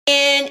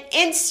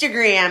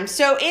Instagram.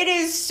 So it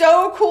is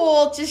so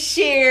cool to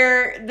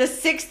share the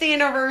 6th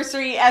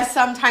anniversary of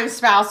Sometime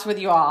Spouse with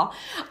you all.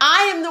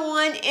 I am the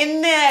one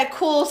in the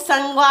cool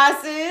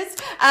sunglasses.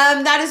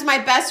 That is my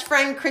best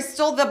friend,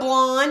 Crystal, the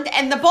blonde.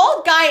 And the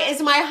bald guy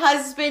is my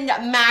husband,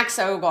 Max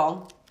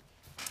Ogle.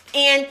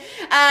 And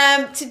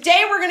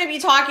today we're going to be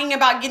talking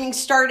about getting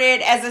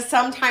started as a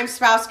Sometime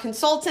Spouse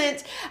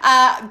consultant,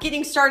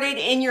 getting started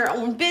in your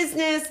own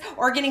business,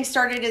 or getting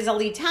started as a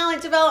lead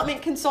talent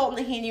development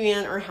consultant,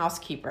 handyman, or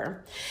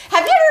housekeeper.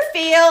 Have you ever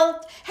failed?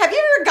 Have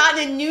you ever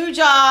gotten a new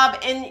job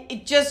and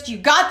you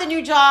got the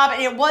new job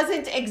and it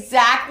wasn't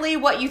exactly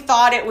what you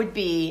thought it would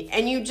be,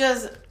 and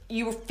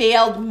you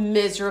failed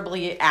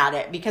miserably at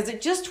it because it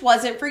just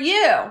wasn't for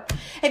you?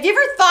 Have you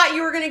ever thought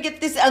you were going to get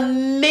this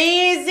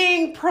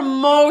amazing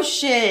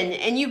promotion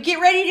and you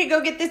get ready to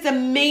go get this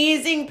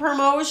amazing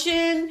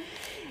promotion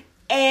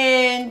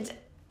and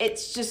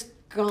it's just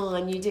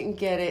gone? You didn't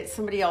get it.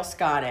 Somebody else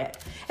got it.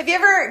 Have you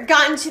ever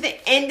gotten to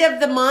the end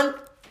of the month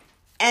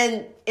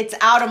and it's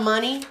out of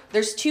money?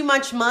 There's too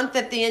much month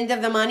at the end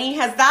of the money.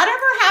 Has that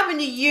ever happened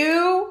to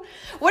you?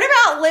 What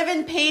about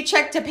living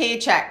paycheck to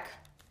paycheck?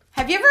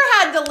 Have you ever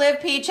had to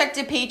live paycheck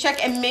to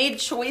paycheck and made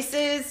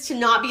choices to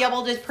not be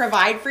able to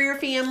provide for your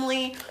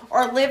family,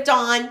 or lived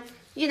on,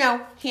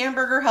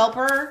 hamburger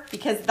helper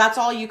because that's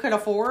all you could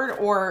afford,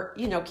 or,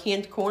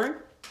 canned corn?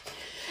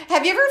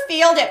 Have you ever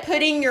failed at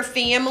putting your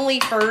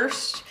family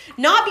first,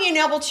 not being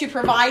able to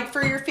provide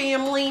for your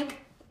family,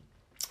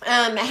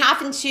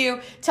 having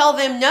to tell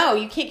them, no,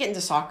 you can't get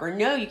into soccer.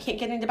 No, you can't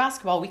get into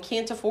basketball. We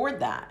can't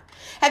afford that.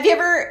 Have you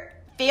ever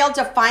failed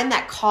to find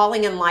that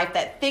calling in life,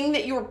 that thing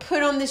that you were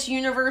put on this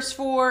universe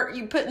for,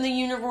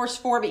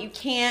 but you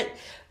can't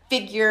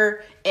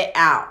figure it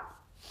out?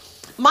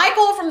 My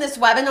goal from this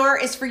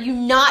webinar is for you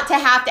not to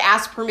have to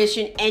ask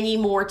permission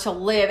anymore to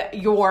live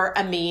your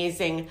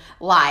amazing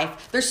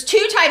life. There's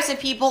two types of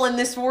people in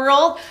this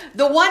world: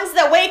 the ones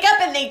that wake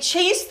up and they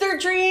chase their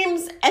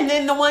dreams, and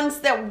then the ones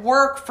that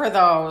work for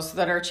those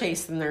that are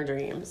chasing their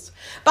dreams.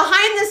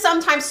 Behind the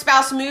Sometime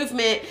Spouse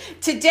movement,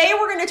 today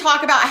we're going to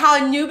talk about how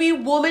a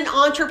newbie woman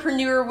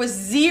entrepreneur with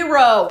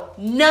zero,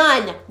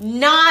 none,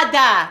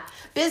 nada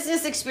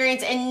business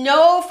experience and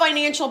no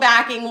financial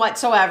backing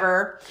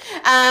whatsoever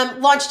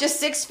launched a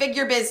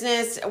 6-figure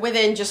business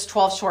within just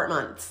 12 short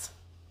months.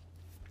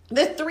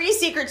 The 3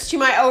 secrets to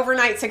my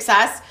overnight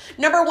success.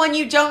 Number 1,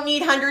 you don't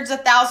need hundreds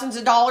of thousands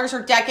of dollars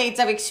or decades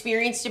of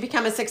experience to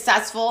become a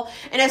successful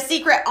and a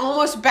secret,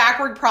 almost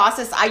backward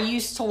process I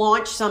used to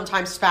launch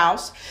Sometime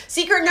Spouse.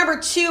 Secret number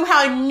 2,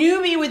 how a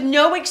newbie with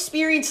no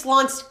experience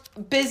launched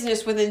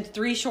business within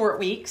 3 short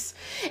weeks.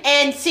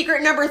 And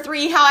secret number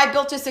 3, how I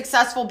built a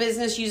successful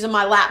business using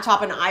my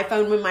laptop and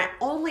iPhone when my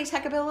only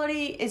tech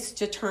ability is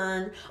to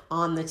turn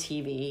on the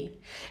TV.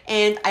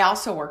 And I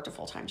also worked a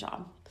full-time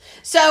job.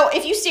 So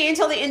if you stay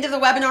until the end of the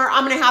webinar,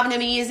 I'm going to have an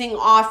amazing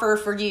offer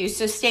for you.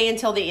 So stay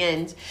until the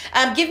end.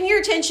 Give me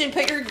your attention.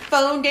 Put your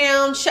phone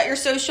down. Shut your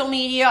social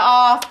media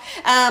off.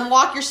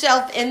 Lock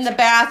yourself in the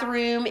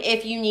bathroom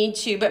if you need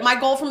to. But my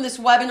goal from this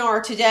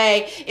webinar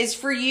today is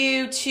for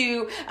you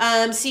to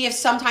see if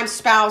Sometime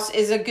Spouse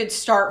is a good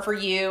start for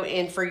you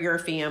and for your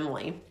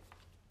family.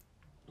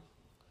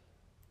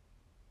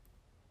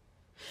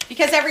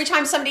 Because every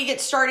time somebody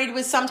gets started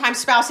with Sometime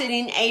Spouse, it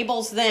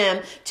enables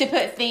them to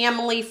put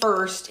family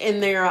first in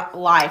their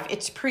life.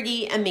 It's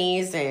pretty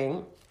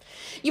amazing.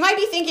 You might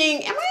be thinking,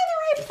 am I in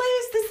the right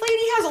place? This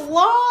lady has a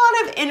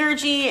lot of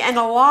energy and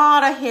a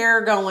lot of hair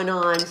going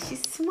on. She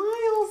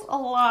smiles a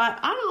lot.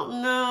 I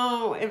don't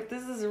know if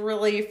this is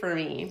really for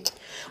me.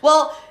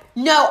 Well,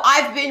 no,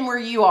 I've been where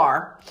you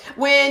are.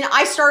 When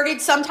I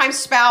started Sometime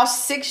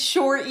Spouse 6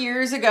 short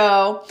years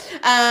ago,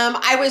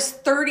 I was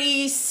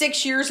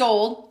 36 years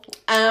old.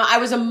 I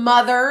was a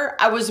mother.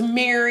 I was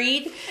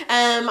married.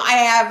 I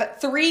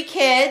have 3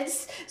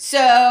 kids,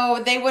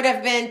 so they would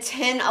have been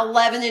 10,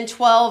 11, and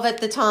 12 at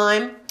the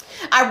time.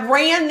 I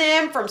ran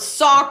them from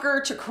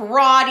soccer to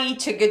karate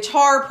to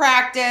guitar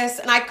practice,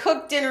 and I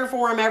cooked dinner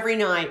for them every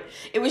night.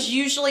 It was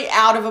usually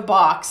out of a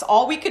box.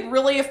 All we could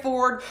really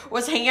afford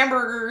was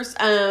hamburgers,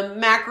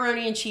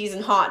 macaroni and cheese,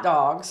 and hot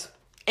dogs.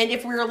 And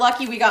if we were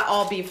lucky, we got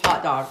all beef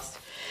hot dogs.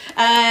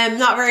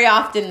 Not very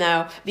often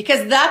though,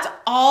 because that's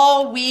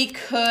all we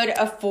could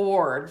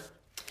afford.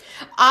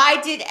 I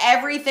did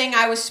everything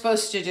I was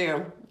supposed to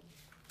do.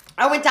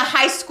 I went to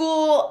high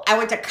school, I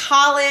went to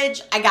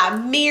college, I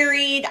got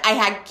married, I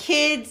had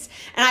kids,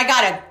 and I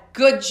got a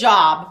good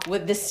job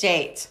with the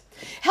state,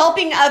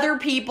 helping other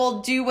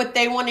people do what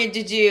they wanted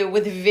to do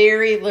with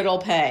very little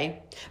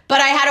pay.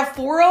 But I had a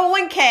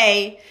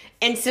 401k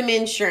and some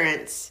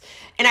insurance.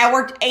 And I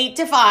worked 8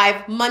 to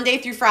 5, Monday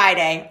through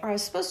Friday, or I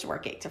was supposed to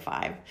work 8 to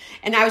 5.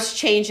 And I was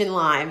changing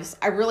lives.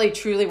 I really,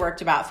 truly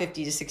worked about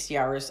 50 to 60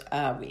 hours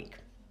a week.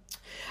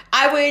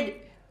 I would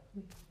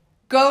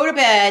go to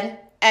bed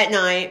at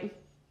night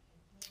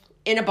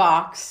in a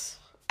box.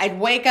 I'd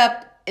wake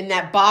up in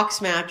that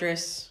box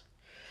mattress.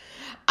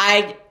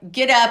 I'd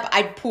get up,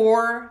 I'd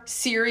pour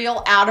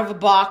cereal out of a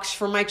box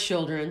for my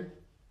children.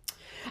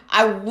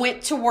 I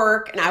went to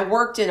work and I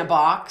worked in a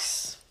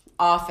box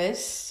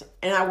office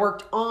and I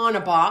worked on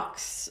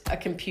a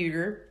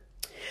computer.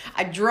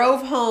 I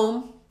drove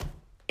home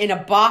in a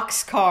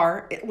box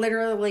car. It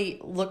literally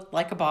looked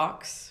like a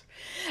box.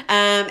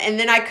 And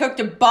then I cooked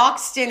a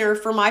box dinner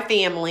for my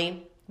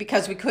family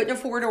because we couldn't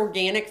afford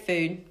organic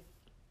food.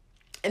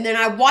 And then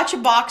I watch a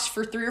box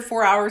for 3 or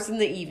 4 hours in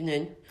the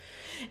evening.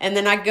 And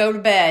then I go to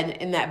bed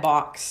in that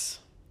box.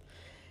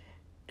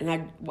 And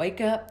I'd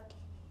wake up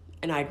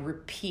and I'd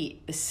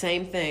repeat the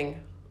same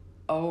thing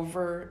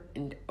over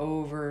and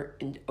over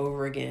and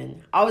over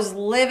again. I was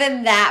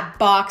living that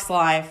box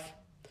life.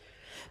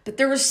 But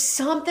there was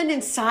something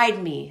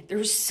inside me. There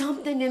was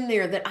something in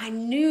there that I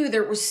knew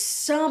there was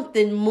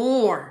something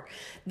more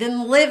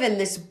than living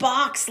this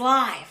box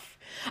life.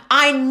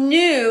 I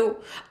knew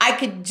I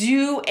could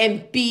do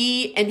and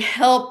be and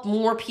help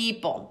more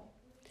people.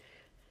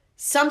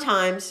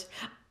 Sometimes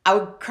I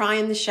would cry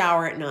in the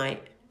shower at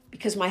night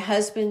because my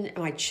husband and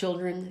my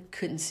children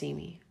couldn't see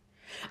me.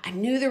 I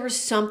knew there was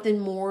something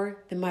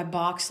more than my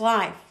box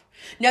life.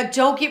 Now,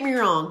 don't get me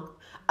wrong.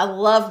 I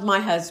loved my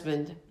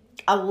husband.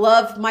 I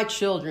loved my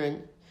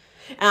children.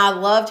 And I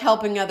loved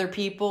helping other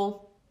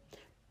people.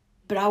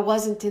 But I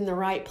wasn't in the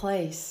right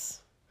place.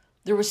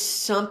 There was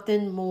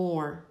something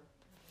more.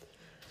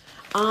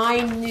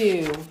 I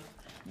knew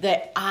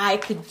that I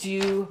could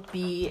do,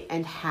 be,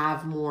 and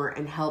have more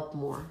and help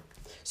more.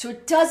 So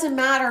it doesn't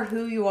matter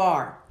who you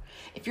are.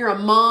 If you're a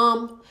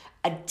mom,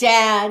 a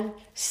dad,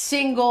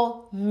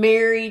 single,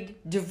 married,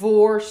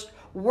 divorced,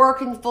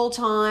 working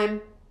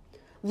full-time,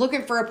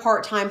 looking for a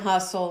part-time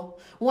hustle,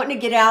 wanting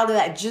to get out of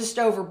that just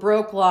over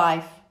broke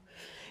life,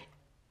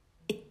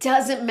 it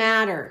doesn't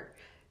matter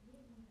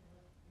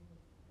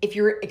if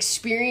you're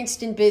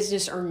experienced in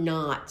business or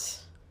not.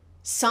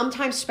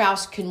 Sometimes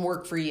spouse can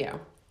work for you.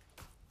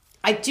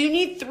 I do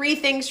need 3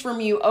 things from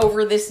you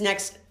over this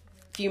next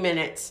few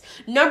minutes.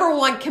 Number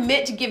 1,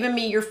 commit to giving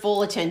me your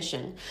full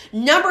attention.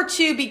 Number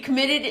 2, be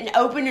committed and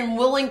open and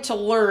willing to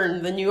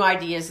learn the new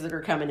ideas that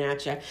are coming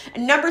at you.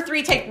 And number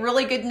 3, take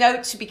really good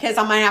notes because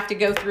I might have to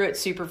go through it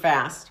super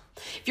fast.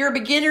 If you're a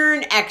beginner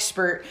and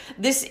expert,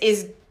 I'm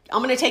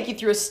going to take you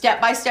through a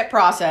step-by-step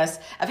process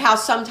of how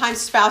Sometimes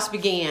Spouse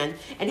began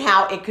and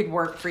how it could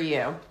work for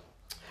you.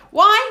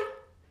 Why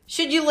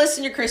should you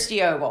listen to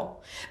Christy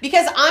Ogle?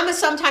 Because I'm a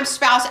Sometimes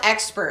Spouse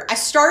expert. I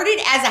started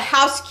as a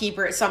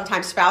housekeeper at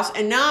Sometimes Spouse,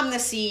 and now I'm the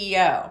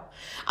CEO.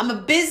 I'm a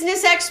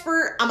business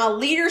expert. I'm a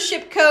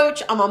leadership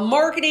coach. I'm a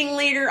marketing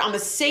leader. I'm a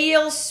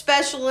sales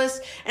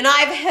specialist, and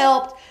I've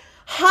helped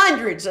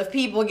hundreds of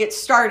people get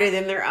started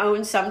in their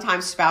own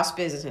Sometimes Spouse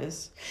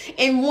business.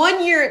 In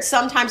 1 year at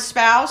Sometimes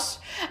Spouse,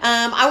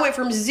 I went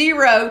from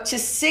 0 to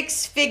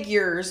 6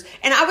 figures,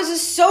 and I was a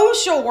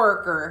social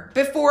worker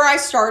before I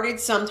started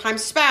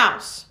Sometimes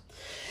Spouse.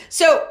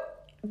 So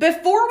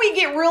before we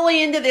get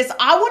really into this,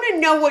 I want to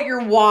know what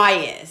your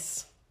why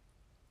is.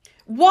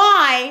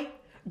 Why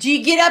do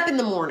you get up in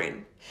the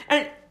morning?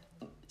 And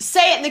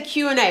say it in the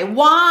Q&A.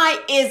 Why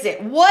is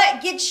it?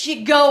 What gets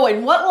you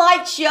going? What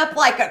lights you up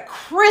like a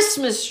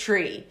Christmas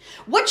tree?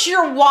 What's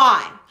your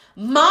why?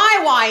 My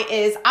why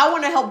is I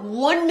want to help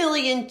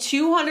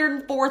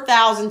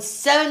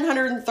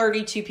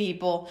 1,204,732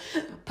 people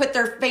put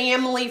their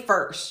family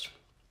first.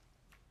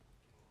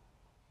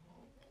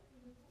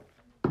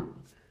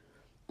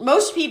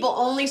 Most people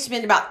only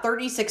spend about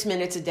 36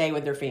 minutes a day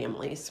with their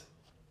families.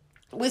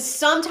 With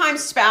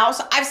Sometimes Spouse,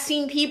 I've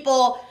seen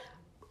people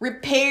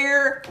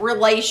repair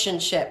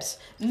relationships,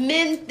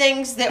 mend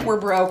things that were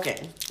broken.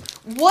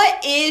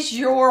 What is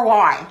your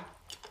why?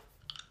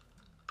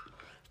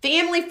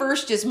 Family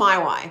first is my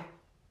why.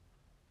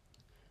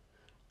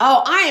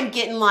 Oh, I am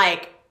getting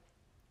like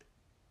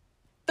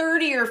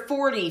 30 or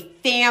 40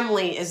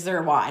 family is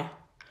their why.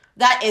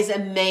 That is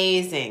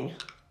amazing.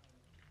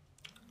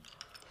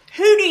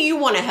 Who do you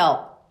want to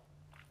help?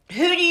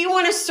 Who do you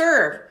want to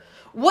serve?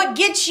 What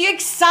gets you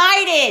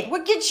excited?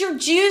 What gets your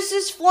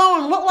juices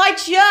flowing? What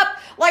lights you up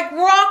like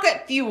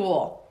rocket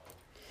fuel?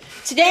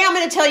 Today, I'm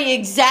going to tell you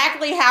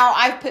exactly how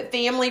I've put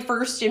family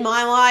first in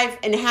my life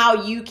and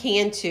how you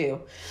can too.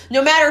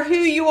 No matter who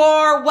you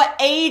are, what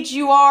age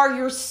you are,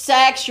 your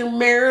sex, your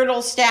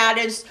marital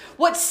status,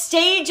 what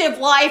stage of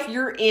life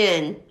you're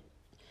in,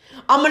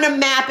 I'm going to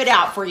map it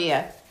out for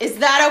you. Is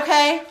that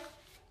okay?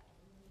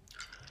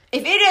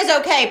 If it is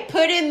okay,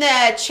 put in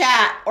the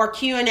chat or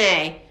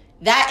Q&A.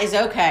 That is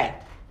okay.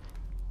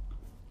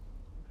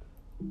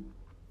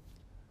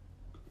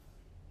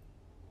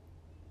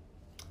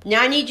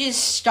 Now I need you to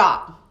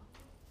stop.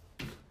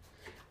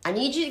 I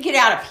need you to get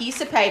out a piece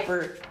of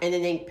paper and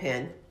an ink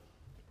pen.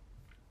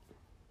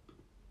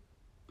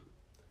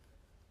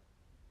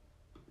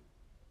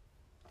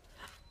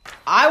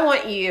 I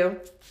want you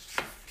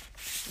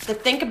to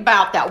think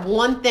about that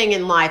one thing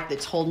in life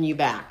that's holding you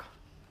back.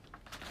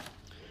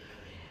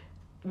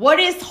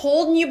 What is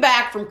holding you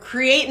back from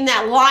creating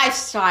that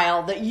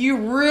lifestyle that you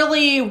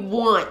really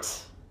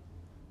want?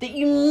 That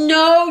you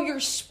know you're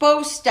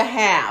supposed to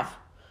have?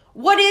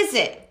 What is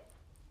it?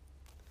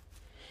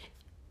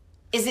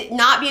 Is it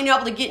not being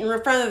able to get in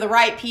front of the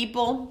right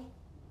people?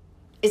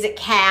 Is it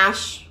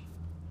cash?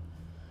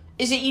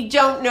 is that you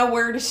don't know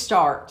where to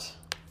start.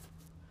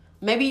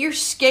 Maybe you're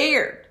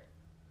scared.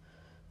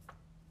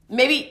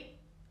 Maybe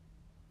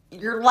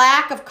your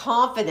lack of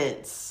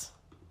confidence.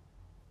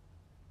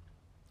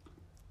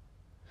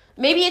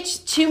 Maybe it's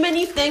too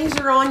many things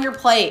are on your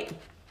plate.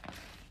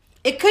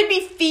 It could be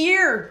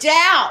fear,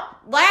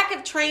 doubt, lack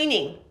of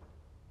training.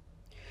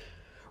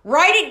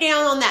 Write it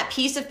down on that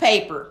piece of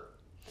paper.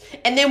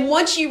 And then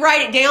once you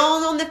write it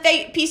down on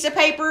the piece of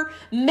paper,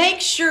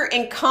 make sure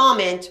and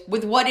comment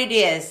with what it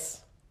is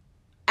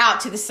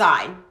out to the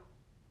side.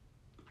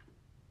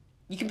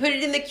 You can put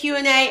it in the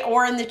Q&A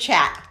or in the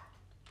chat.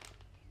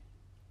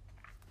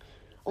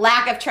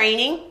 Lack of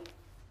training,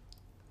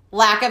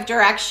 lack of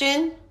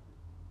direction,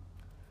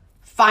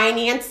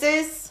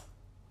 finances.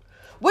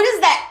 What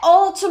is that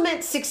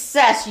ultimate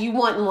success you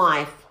want in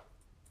life?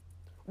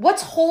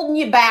 What's holding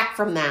you back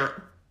from that?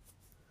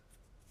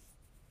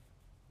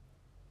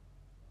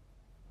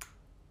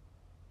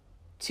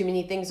 Too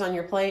many things on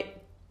your plate?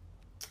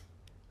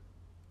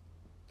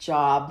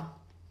 Job,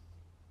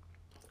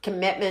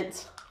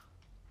 commitment.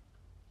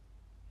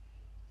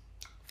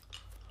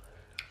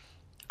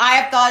 I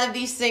have thought of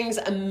these things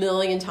a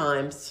million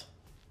times.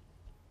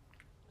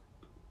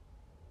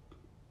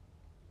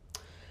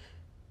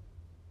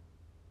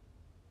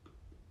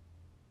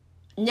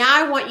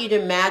 Now I want you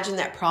to imagine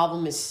that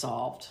problem is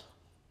solved.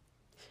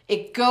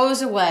 It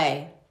goes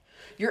away.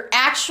 You're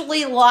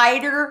actually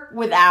lighter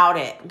without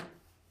it.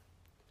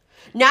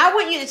 Now I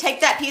want you to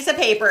take that piece of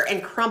paper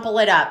and crumple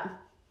it up.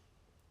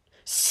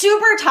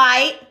 Super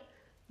tight.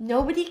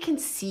 Nobody can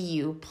see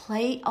you.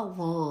 Play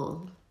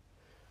along.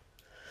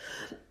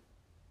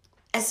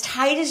 As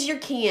tight as you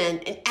can,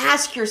 and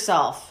ask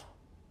yourself,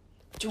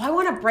 do I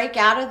want to break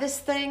out of this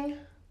thing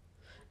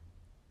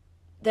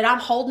that I'm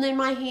holding in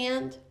my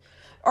hand?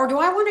 Or do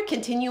I want to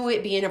continue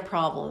it being a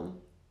problem?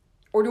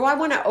 Or do I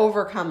want to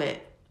overcome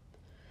it?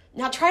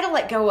 Now try to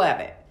let go of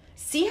it.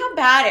 See how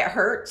bad it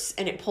hurts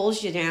and it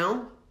pulls you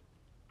down?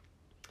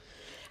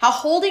 How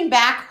holding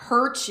back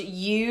hurts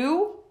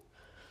you?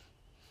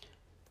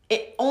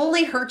 It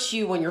only hurts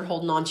you when you're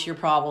holding on to your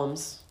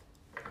problems.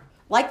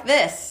 Like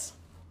this.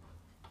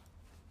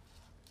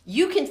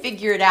 You can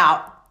figure it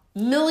out.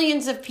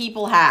 Millions of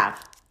people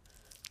have.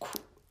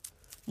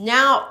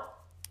 Now,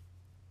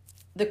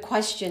 the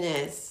question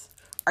is,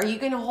 are you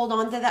going to hold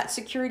on to that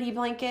security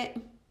blanket?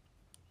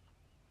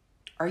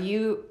 Are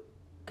you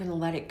going to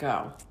let it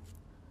go?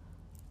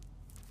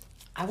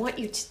 I want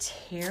you to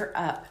tear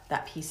up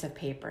that piece of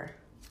paper.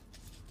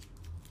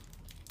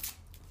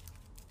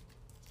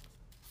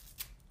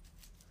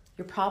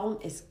 Your problem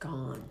is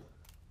gone.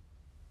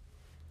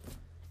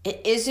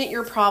 It isn't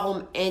your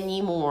problem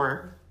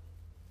anymore.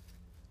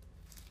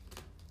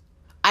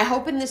 I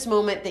hope in this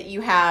moment that you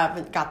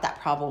haven't got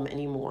that problem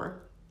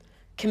anymore.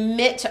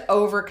 Commit to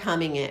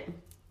overcoming it.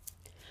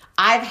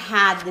 I've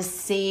had the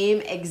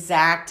same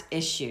exact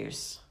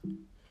issues.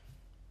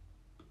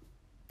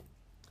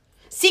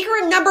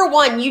 Secret number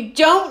one, you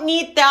don't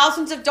need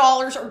thousands of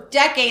dollars or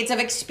decades of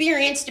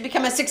experience to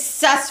become a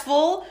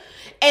successful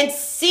and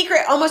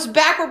secret, almost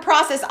backward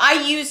process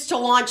I used to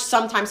launch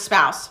Sometimes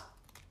Spouse.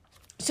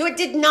 So it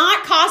did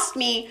not cost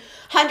me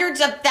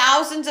hundreds of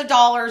thousands of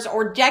dollars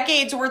or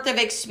decades worth of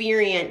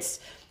experience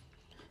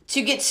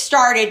to get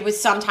started with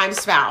Sometimes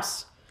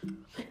Spouse.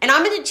 And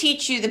I'm going to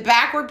teach you the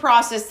backward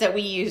process that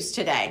we use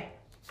today.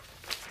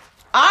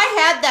 I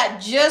had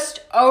that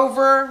just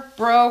over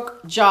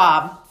broke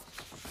job.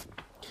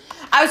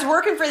 I was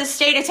working for the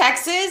state of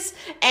Texas,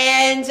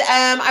 and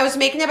I was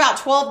making about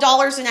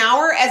 $12 an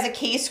hour as a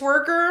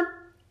caseworker.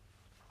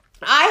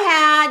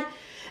 I had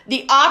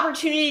the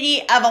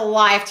opportunity of a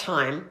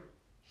lifetime.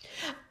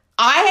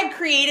 I had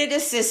created a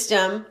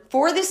system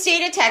for the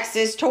state of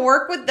Texas to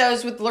work with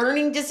those with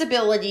learning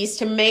disabilities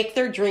to make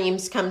their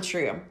dreams come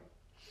true.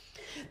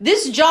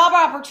 This job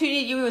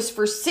opportunity was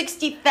for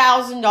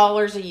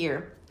 $60,000 a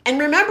year. And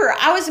remember,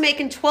 I was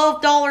making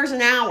 $12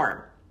 an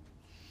hour.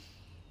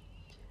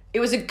 It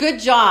was a good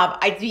job.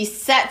 I'd be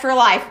set for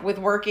life with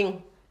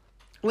working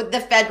with the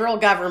federal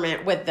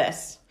government with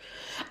this.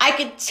 I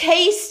could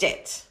taste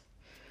it.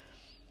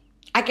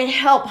 I could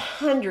help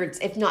hundreds,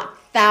 if not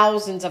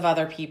thousands of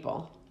other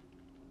people.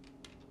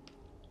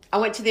 I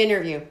went to the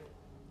interview.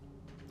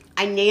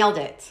 I nailed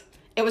it.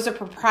 It was a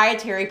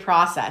proprietary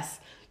process.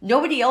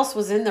 Nobody else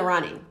was in the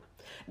running.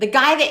 The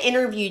guy that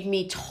interviewed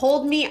me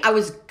told me I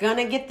was going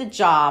to get the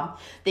job.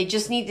 They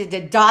just needed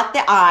to dot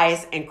the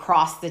I's and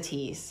cross the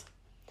T's.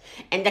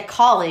 And to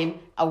call him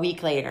a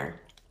week later.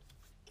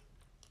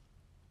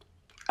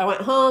 I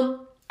went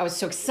home. I was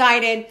so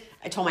excited.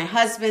 I told my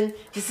husband,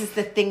 this is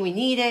the thing we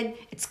needed.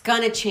 It's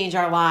going to change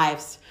our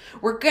lives.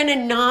 We're going to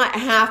not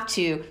have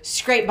to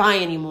scrape by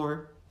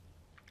anymore.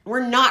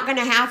 We're not going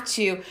to have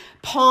to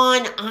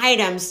pawn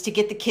items to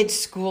get the kids'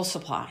 school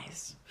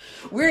supplies.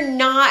 We're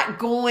not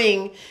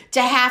going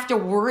to have to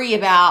worry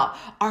about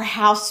our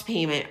house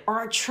payment or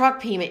our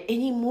truck payment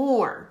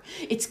anymore.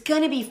 It's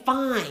going to be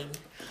fine.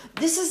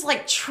 This is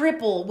like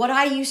triple what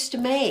I used to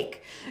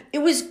make. It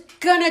was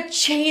going to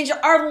change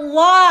our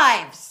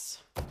lives.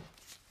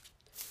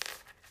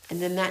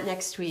 And then that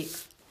next week,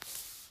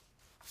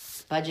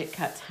 budget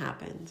cuts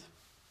happened.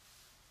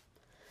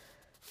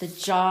 The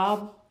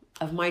job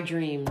of my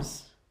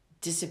dreams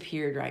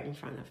disappeared right in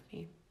front of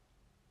me.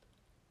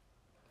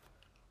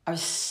 I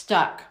was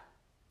stuck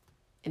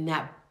in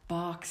that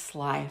box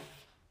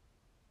life,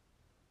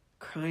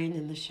 crying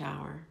in the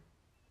shower,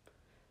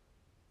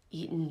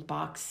 eating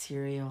box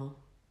cereal,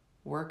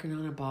 working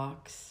on a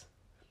box,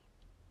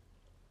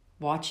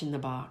 watching the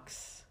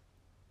box,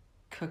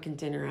 cooking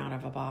dinner out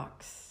of a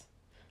box,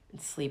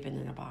 and sleeping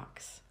in a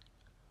box.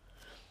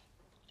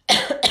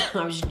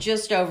 I was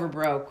just over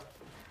broke,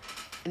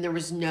 and there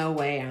was no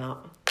way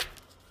out.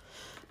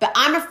 But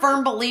I'm a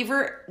firm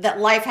believer that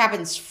life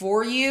happens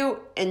for you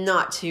and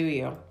not to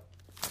you.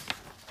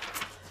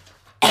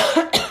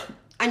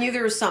 I knew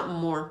there was something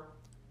more.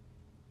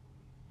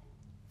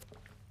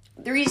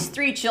 These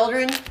 3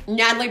 children,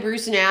 Natalie,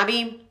 Bruce, and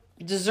Abby,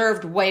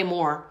 deserved way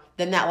more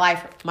than that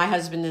life my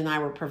husband and I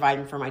were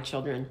providing for my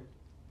children.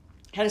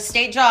 Had a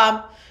state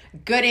job,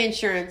 good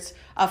insurance,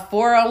 a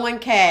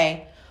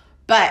 401k,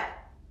 but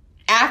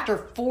after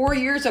 4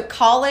 years of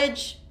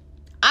college,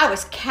 I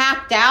was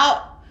capped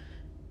out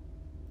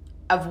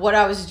of what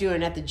I was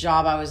doing at the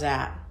job I was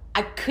at.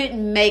 I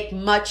couldn't make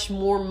much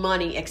more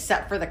money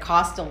except for the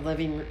cost of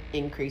living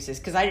increases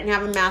because I didn't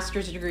have a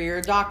master's degree or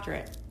a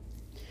doctorate.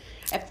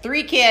 I have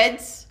 3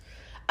 kids,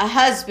 a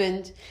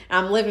husband,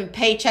 and I'm living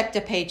paycheck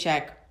to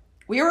paycheck.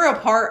 We were a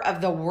part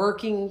of the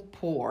working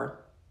poor.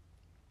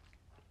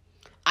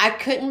 I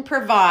couldn't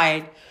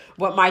provide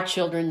what my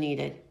children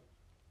needed.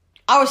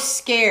 I was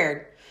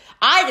scared.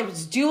 I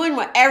was doing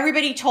what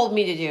everybody told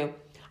me to do.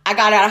 I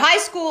got out of high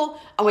school,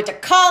 I went to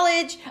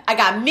college, I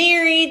got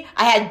married,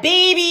 I had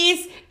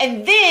babies,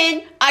 and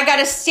then I got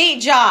a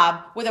state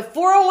job with a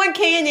 401k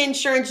and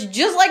insurance,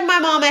 just like my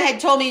mama had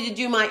told me to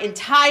do my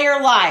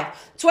entire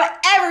life. It's what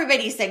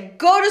everybody said.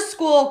 Go to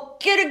school,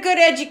 get a good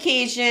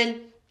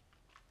education,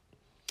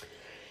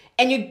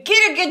 and you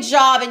get a good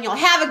job, and you'll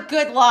have a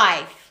good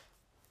life.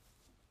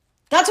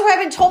 That's what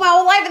I've been told my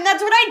whole life, and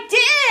that's what I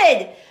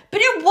did.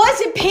 But it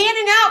wasn't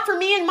panning out for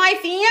me and my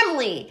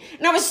family.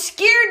 And I was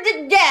scared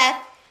to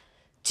death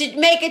to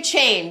make a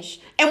change.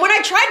 And when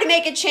I tried to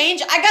make a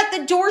change, I got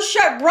the door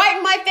shut right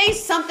in my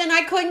face, something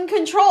I couldn't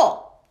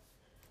control.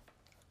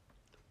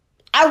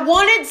 I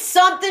wanted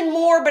something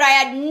more, but I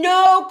had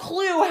no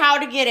clue how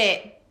to get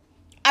it.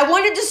 I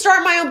wanted to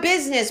start my own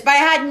business, but I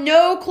had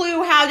no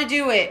clue how to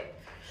do it.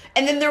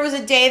 And then there was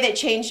a day that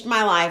changed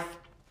my life.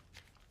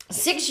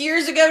 6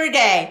 years ago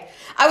today,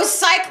 I was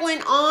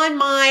cycling on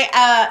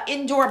my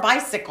indoor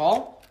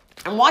bicycle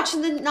and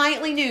watching the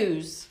nightly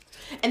news.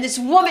 And this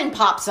woman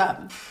pops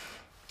up.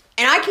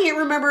 And I can't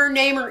remember her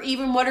name or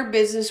even what her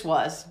business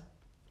was.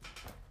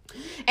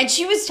 And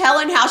she was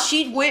telling how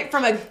she went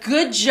from a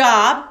good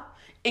job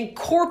in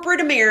corporate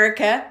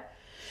America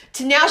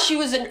to now she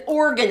was an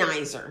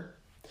organizer.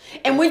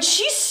 And when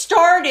she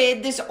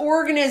started this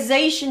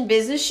organization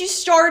business, she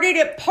started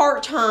it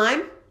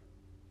part-time.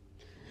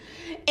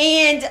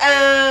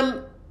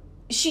 And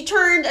she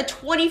turned a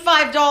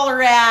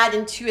 $25 ad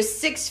into a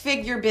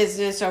 6-figure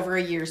business over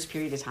a year's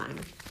period of time.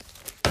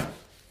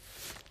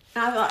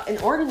 And I thought, an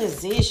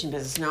organization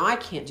business, no, I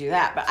can't do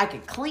that, but I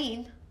could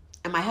clean,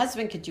 and my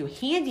husband could do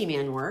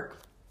handyman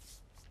work.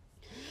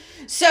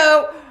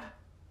 So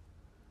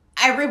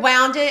I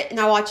rewound it, and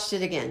I watched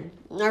it again.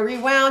 And I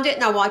rewound it,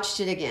 and I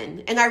watched it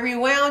again. And I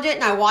rewound it,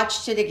 and I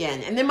watched it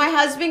again. And then my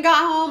husband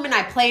got home, and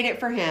I played it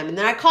for him. And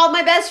then I called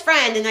my best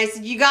friend, and I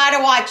said, you got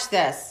to watch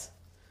this.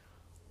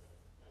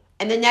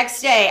 And the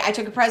next day, I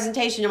took a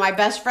presentation to my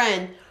best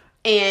friend,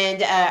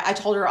 and I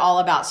told her all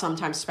about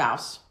Sometimes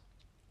Spouse.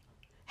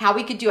 How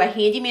we could do a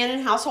handyman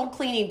and household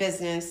cleaning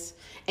business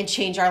and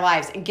change our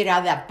lives and get out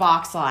of that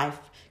box life.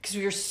 Because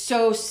we were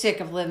so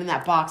sick of living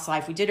that box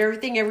life. We did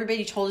everything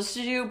everybody told us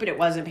to do, but it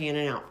wasn't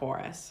panning out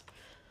for us.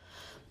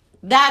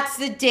 That's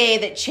the day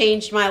that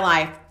changed my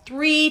life.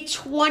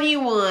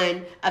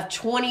 3/21 of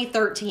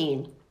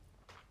 2013.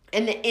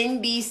 And the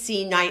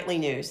NBC Nightly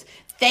News.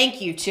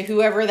 Thank you to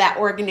whoever that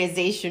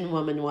organization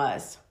woman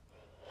was.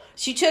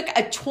 She took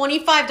a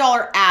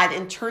 $25 ad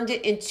and turned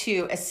it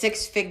into a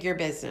 6-figure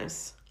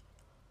business.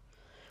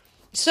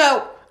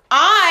 So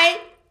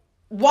I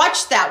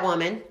watched that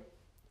woman,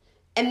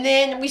 and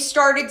then we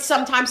started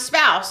Sometimes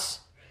Spouse.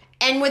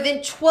 And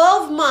within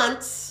 12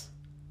 months,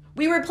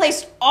 we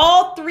replaced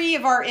all 3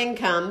 of our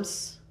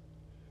incomes,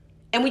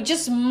 and we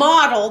just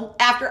modeled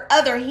after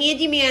other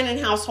handyman and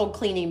household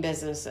cleaning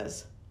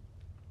businesses.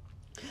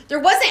 There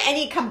wasn't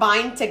any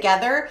combined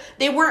together.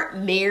 They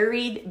weren't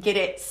married. Get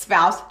it?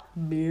 Spouse.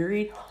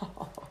 Married.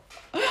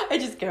 I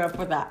just came up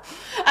with that.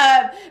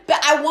 But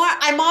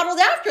I modeled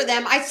after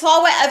them. I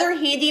saw what other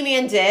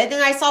handyman did,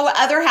 and I saw what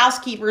other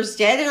housekeepers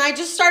did, and I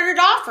just started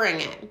offering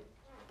it.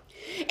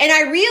 And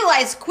I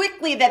realized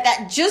quickly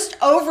that just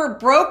over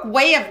broke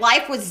way of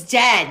life was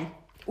dead.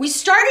 We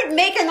started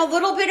making a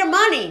little bit of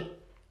money.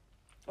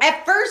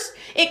 At first,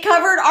 it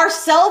covered our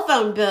cell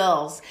phone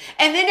bills,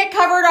 and then it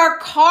covered our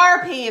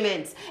car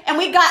payments, and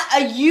we got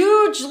a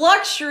huge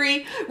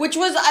luxury, which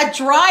was a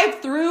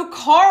drive-through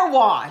car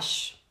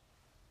wash.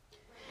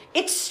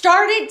 It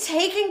started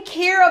taking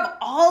care of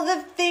all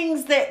the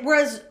things that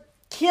was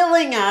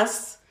killing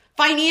us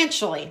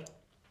financially.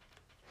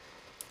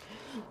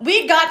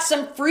 We got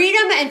some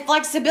freedom and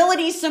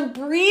flexibility, some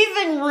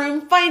breathing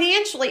room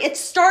financially. It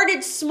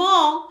started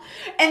small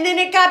and then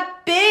it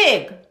got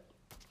big.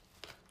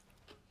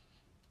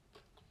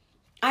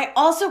 I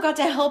also got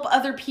to help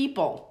other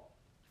people,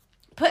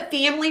 put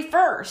family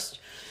first.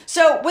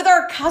 So with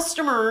our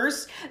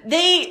customers,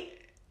 they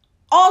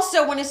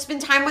also want to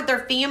spend time with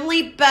their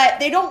family, but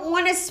they don't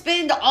want to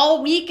spend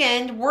all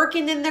weekend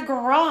working in the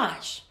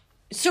garage.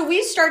 So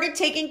we started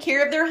taking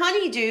care of their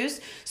honeydews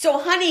so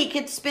honey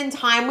could spend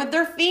time with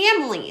their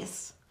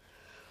families.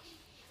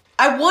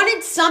 I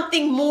wanted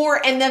something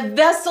more, and the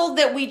vessel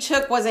that we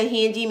took was a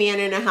handyman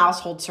and a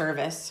household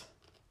service.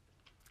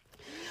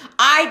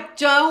 I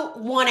don't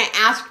want to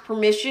ask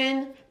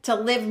permission to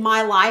live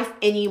my life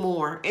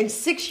anymore. And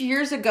 6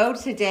 years ago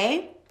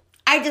today,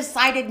 I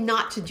decided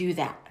not to do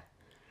that.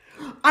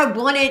 I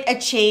wanted a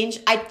change.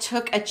 I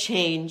took a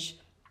change.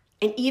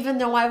 And even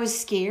though I was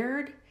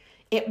scared,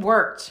 it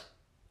worked.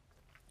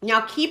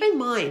 Now, keep in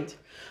mind,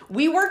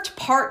 we worked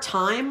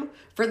part-time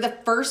for the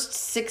first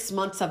 6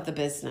 months of the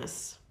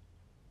business.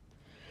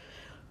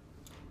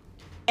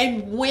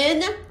 And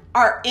when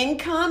our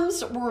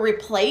incomes were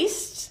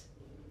replaced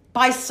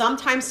by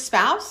Sometimes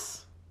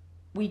Spouse,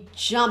 we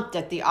jumped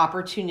at the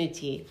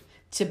opportunity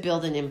to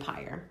build an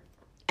empire.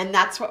 And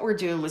that's what we're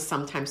doing with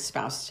Sometimes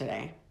Spouse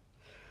today.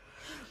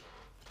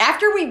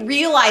 After we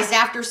realized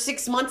after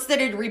 6 months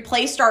that it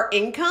replaced our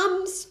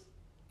incomes,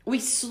 we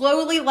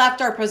slowly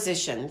left our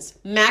positions.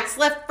 Max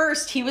left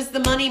first. He was the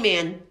money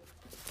man.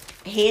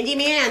 Handy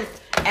man.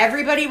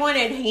 Everybody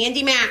wanted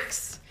Handy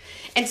Max.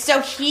 And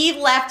so he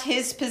left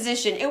his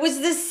position. It was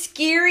the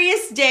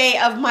scariest day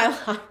of my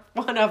life,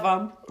 one of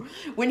them,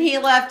 when he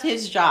left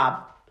his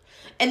job.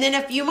 And then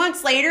a few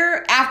months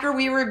later, after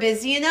we were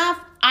busy enough,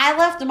 I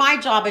left my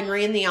job and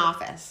ran the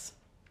office.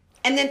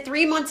 And then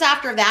 3 months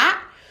after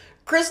that,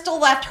 Crystal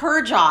left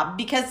her job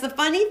because the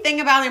funny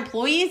thing about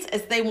employees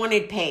is they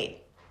wanted paid.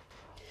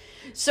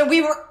 So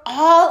we were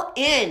all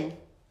in.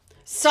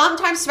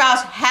 Sometimes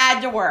Spouse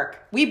had to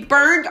work. We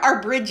burned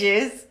our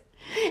bridges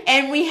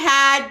and we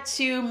had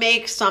to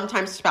make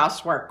Sometimes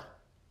Spouse work.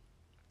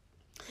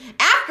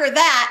 After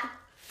that,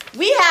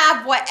 we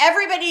have what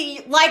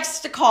everybody likes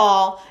to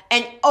call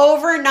an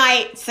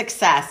overnight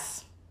success.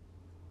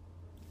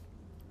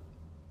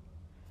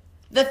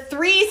 The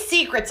 3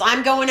 secrets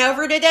I'm going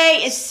over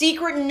today is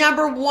secret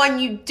number 1.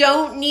 You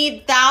don't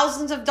need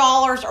thousands of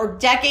dollars or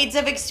decades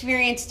of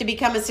experience to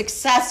become a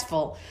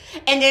successful.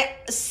 And a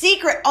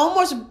secret,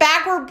 almost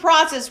backward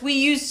process we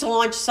use to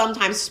launch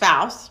Sometimes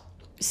Spouse.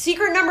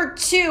 Secret number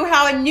 2,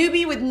 how a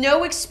newbie with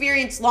no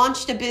experience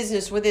launched a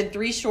business within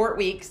 3 short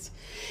weeks.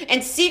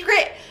 And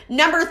secret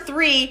number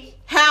 3,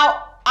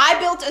 how I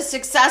built a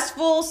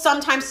successful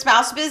Sometimes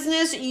Spouse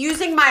business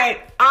using my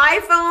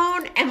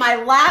iPhone and my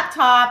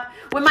laptop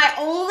when my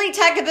only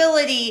tech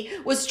ability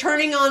was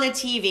turning on a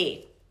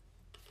TV.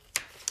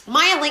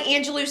 Maya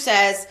Angelou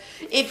says,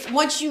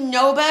 once you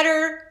know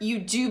better, you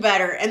do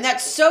better. And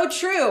that's so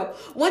true.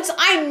 Once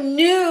I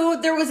knew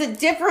there was a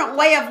different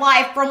way of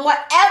life from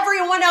what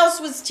everyone else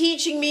was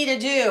teaching me to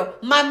do,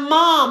 my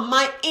mom,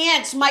 my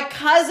aunts, my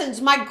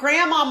cousins, my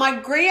grandma, my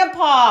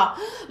grandpa,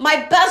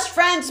 my best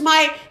friends,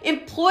 my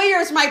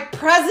employers, my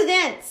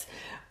presidents.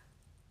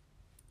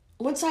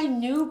 Once I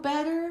knew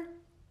better,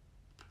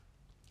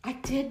 I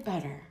did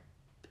better.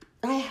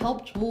 I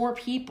helped more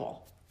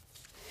people.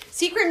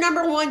 Secret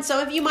number 1,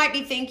 some of you might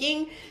be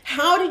thinking,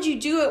 how did you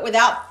do it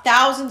without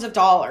thousands of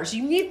dollars?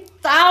 You need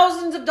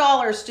thousands of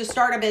dollars to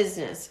start a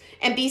business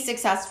and be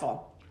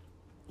successful.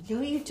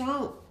 No, you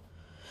don't.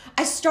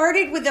 I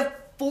started with a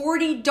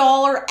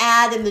 $40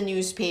 ad in the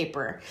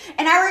newspaper.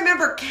 And I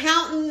remember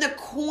counting the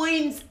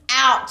coins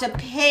out to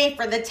pay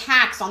for the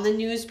tax on the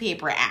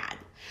newspaper ad.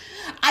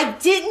 I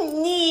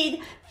didn't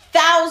need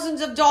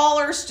thousands of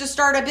dollars to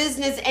start a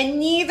business, and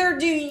neither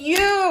do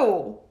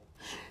you.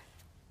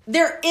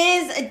 There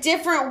is a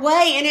different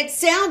way, and it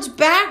sounds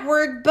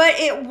backward, but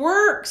it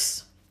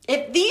works.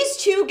 If these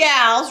 2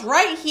 gals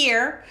right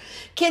here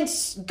can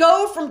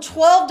go from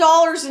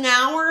 $12 an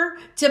hour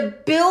to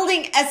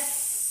building a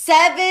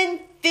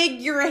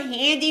 7-figure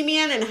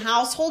handyman and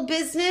household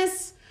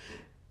business,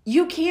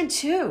 you can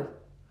too.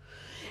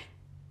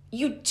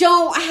 You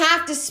don't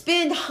have to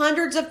spend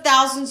hundreds of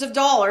thousands of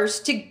dollars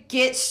to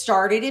get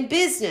started in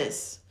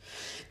business.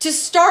 To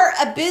start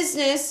a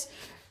business,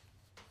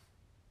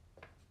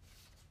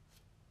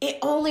 it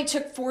only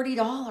took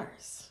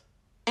 $40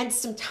 and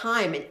some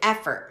time and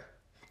effort.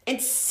 In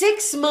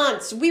 6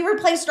 months, we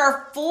replaced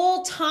our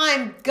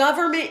full-time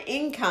government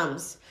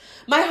incomes.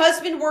 My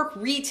husband worked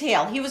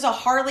retail. He was a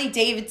Harley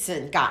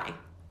Davidson guy.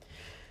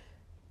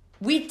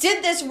 We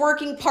did this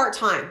working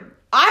part-time.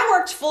 I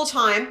worked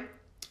full-time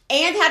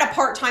and had a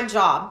part-time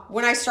job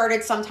when I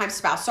started Sometimes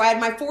Spouse. So I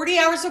had my 40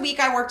 hours a week.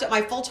 I worked at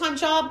my full-time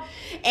job.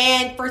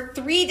 And for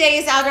 3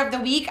 days out of the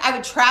week, I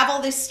would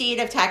travel the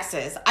state of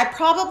Texas. I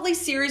probably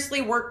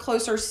seriously worked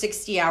closer to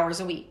 60 hours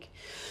a week.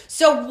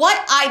 So what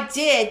I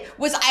did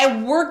was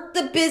I worked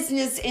the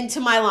business into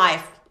my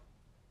life.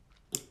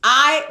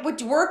 I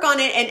would work on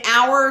it an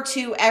hour or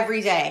two every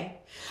day.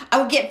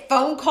 I would get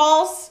phone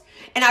calls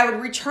and I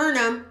would return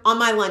them on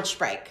my lunch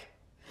break.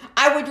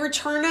 I would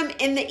return them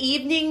in the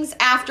evenings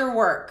after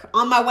work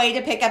on my way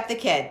to pick up the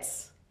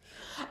kids.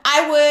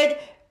 I would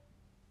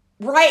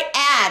write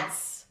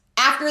ads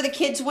after the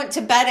kids went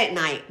to bed at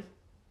night.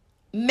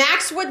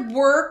 Max would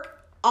work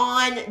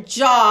on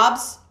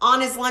jobs on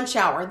his lunch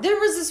hour. There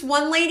was this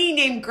one lady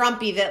named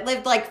Grumpy that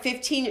lived like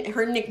 15,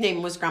 her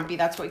nickname was Grumpy.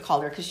 That's what we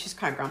called her because she's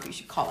kind of grumpy. You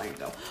should call her and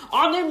go,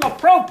 I need my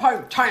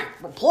propane tank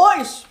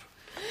replaced.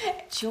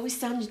 She always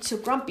sounded so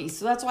grumpy,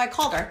 so that's why I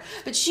called her.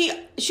 But she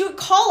would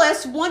call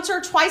us once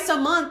or twice a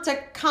month to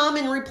come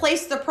and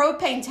replace the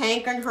propane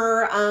tank in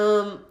her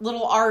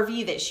little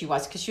RV that she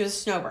was, because she was a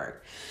snowbird.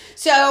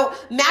 So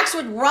Max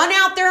would run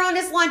out there on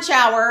his lunch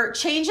hour,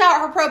 change out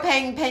her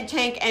propane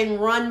tank, and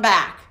run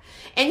back.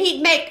 And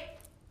he'd make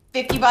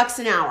 $50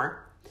 an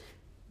hour.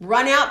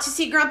 Run out to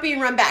see Grumpy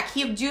and run back.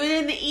 He would do it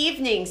in the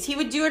evenings. He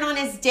would do it on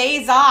his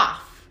days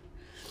off.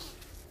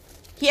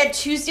 He had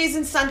Tuesdays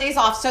and Sundays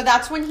off, so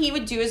that's when he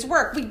would do his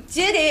work. We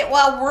did it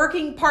while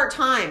working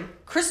part-time.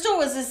 Crystal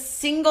was a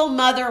single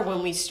mother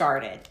when we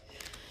started.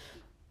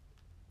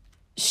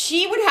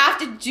 She would have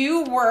to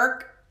do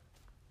work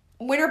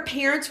when her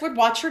parents would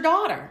watch her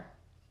daughter,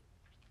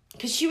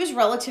 because she was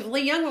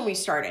relatively young when we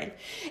started.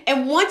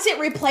 And once it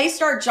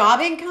replaced our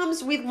job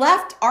incomes, we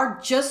left our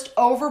just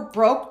over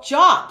broke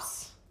jobs.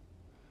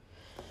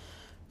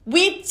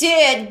 We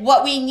did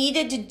what we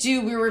needed to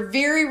do. We were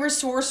very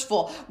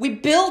resourceful. We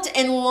built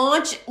and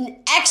launched and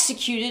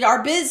executed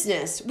our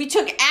business. We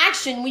took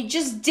action. We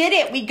just did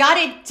it. We got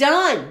it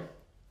done.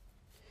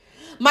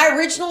 My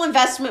original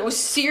investment was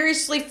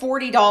seriously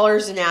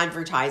 $40 in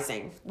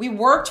advertising. We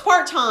worked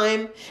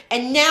part-time,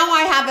 and now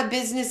I have a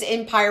business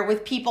empire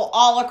with people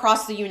all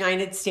across the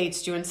United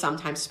States doing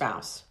Sometimes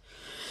Spouse.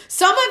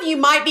 Some of you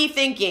might be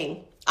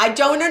thinking, I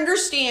don't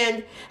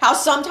understand how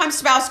Sometimes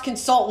Spouse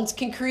consultants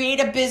can create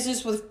a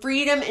business with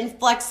freedom and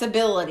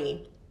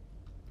flexibility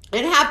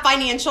and have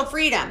financial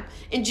freedom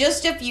in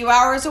just a few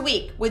hours a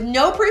week with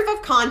no proof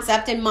of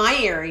concept in my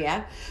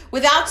area,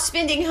 without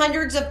spending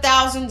hundreds of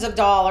thousands of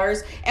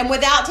dollars, and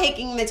without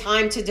taking the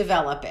time to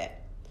develop it.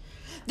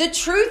 The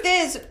truth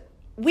is,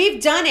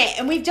 we've done it,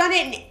 and we've done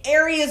it in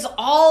areas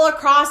all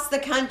across the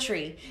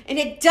country, and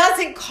it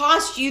doesn't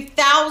cost you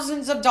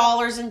thousands of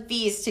dollars in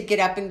fees to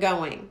get up and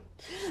going.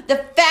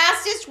 The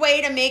fastest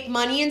way to make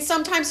money in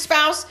Sometimes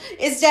Spouse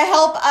is to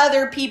help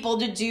other people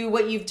to do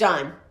what you've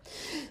done.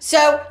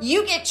 So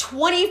you get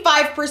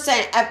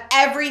 25% of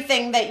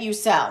everything that you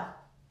sell.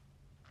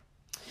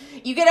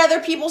 You get other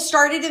people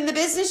started in the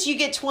business, you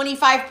get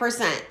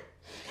 25%.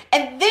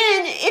 And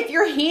then if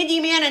you're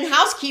handyman and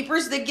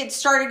housekeepers that get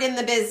started in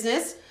the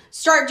business,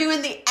 start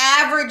doing the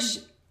average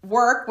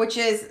work, which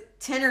is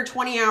 10 or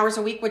 20 hours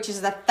a week, which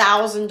is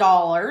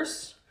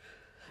 $1,000.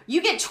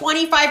 You get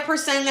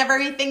 25% of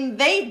everything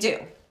they do.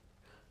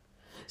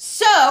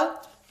 So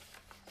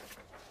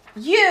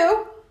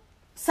you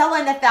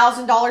selling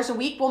 $1,000 a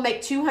week will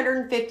make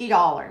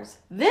 $250.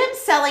 Them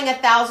selling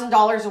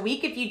 $1,000 a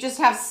week, if you just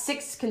have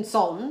 6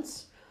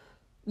 consultants,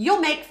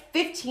 you'll make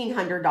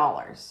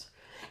 $1,500.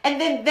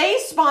 And then they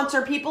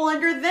sponsor people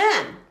under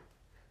them.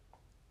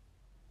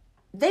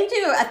 They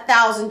do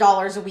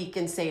 $1,000 a week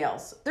in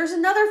sales. There's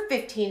another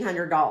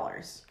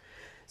 $1,500.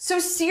 So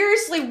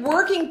seriously,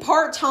 working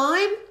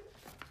part-time,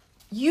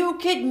 you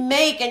could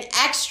make an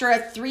extra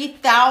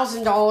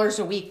 $3,000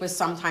 a week with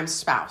Sometimes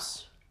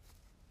Spouse.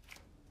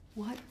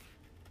 What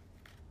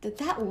did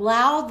that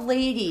loud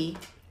lady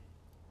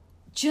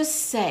just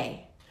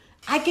say?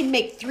 I could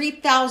make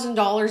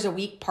 $3,000 a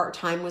week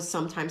part-time with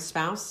Sometimes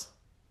Spouse?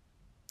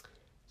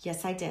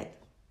 Yes, I did.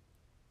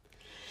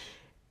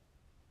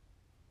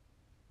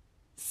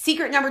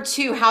 Secret number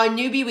 2, how a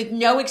newbie with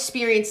no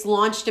experience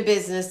launched a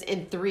business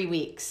in 3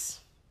 weeks.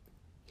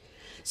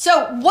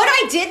 So what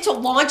I did to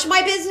launch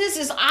my business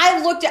is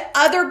I looked at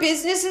other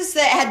businesses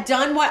that had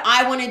done what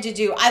I wanted to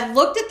do. I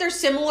looked at their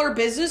similar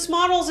business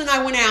models and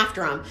I went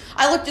after them.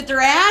 I looked at their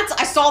ads.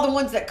 I saw the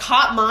ones that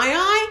caught my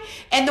eye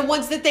and the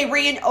ones that they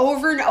ran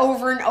over and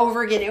over and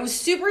over again. It was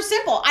super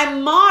simple. I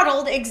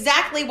modeled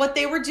exactly what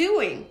they were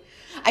doing.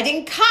 I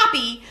didn't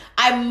copy.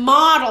 I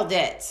modeled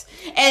it.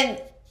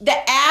 And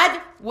the ad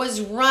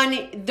was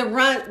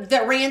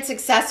that ran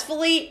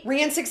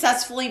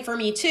successfully for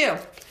me too.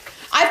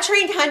 I've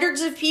trained hundreds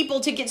of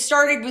people to get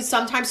started with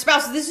Sometimes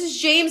Spouse. This is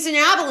James in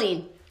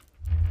Abilene.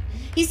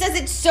 He says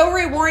it's so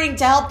rewarding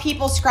to help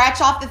people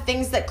scratch off the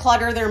things that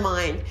clutter their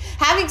mind.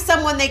 Having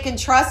someone they can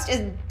trust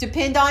and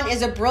depend on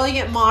is a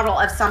brilliant model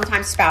of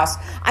Sometimes Spouse.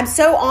 I'm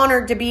so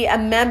honored to be a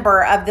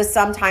member of the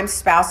Sometimes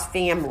Spouse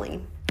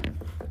family.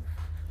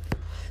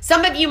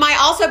 Some of you might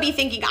also be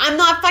thinking, I'm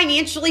not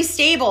financially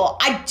stable.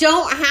 I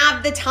don't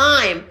have the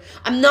time.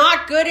 I'm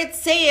not good at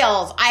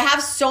sales. I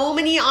have so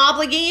many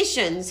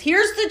obligations.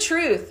 Here's the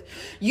truth.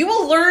 You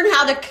will learn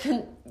how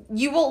to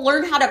You will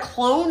learn how to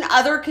clone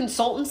other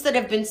consultants that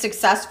have been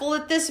successful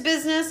at this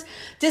business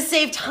to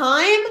save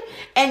time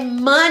and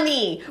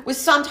money with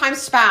Sometime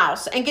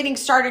Spouse and getting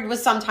started with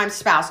Sometime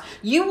Spouse.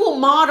 You will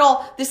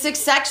model the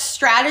success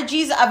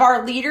strategies of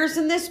our leaders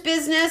in this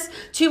business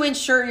to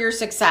ensure your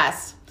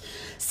success.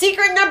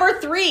 Secret number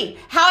 3,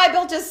 how I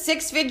built a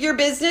 6-figure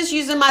business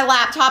using my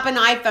laptop and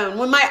iPhone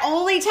when my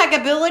only tech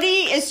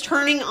ability is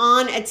turning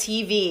on a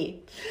TV.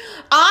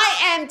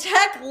 I am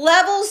tech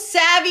level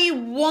savvy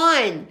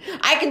 1.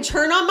 I can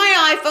turn on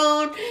my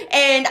iPhone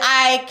and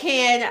I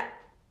can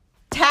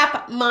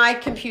tap my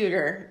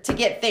computer to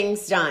get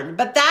things done.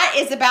 But that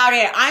is about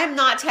it. I am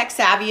not tech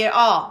savvy at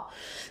all.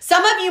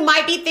 Some of you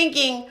might be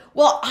thinking,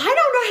 well, I don't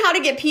know how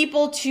to get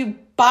people to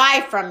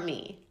buy from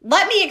me.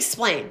 Let me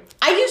explain.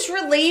 I use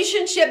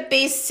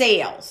relationship-based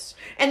sales,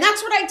 and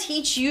that's what I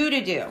teach you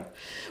to do.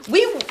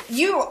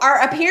 You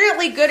are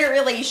apparently good at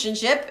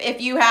relationship.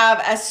 If you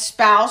have a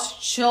spouse,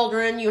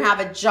 children, you have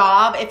a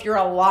job, if you're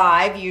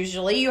alive,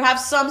 usually you have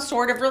some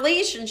sort of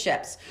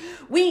relationships.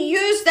 We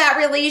use that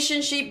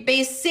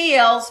relationship-based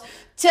sales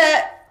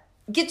to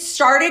get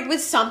started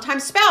with Sometime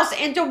Spouse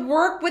and to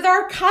work with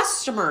our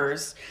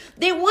customers.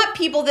 They want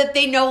people that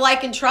they know,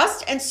 like, and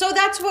trust, and so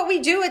that's what we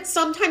do at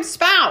Sometime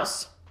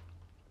Spouse.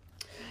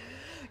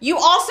 You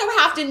also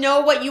have to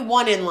know what you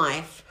want in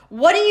life.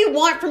 What do you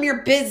want from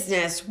your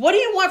business? What do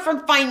you want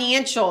from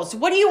financials?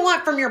 What do you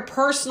want from your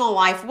personal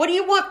life? What do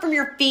you want from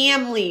your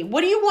family? What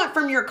do you want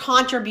from your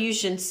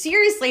contribution?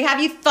 Seriously, have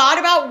you thought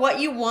about what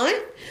you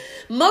want?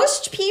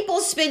 Most people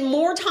spend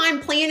more time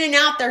planning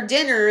out their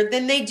dinner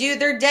than they do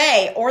their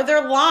day or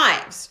their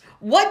lives.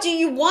 What do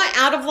you want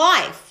out of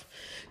life?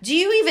 Do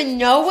you even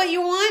know what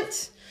you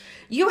want?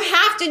 You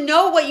have to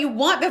know what you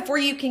want before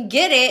you can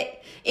get it.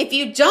 If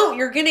you don't,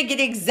 you're going to get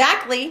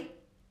exactly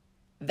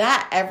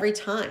that every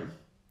time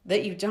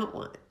that you don't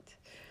want.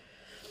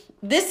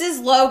 This is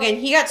Logan.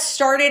 He got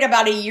started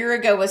about a year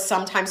ago with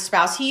Sometime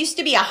Spouse. He used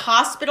to be a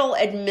hospital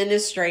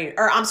administrator,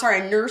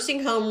 a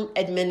nursing home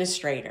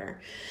administrator.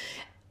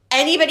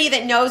 Anybody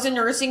that knows a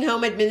nursing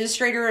home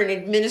administrator or an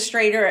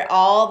administrator at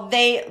all,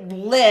 they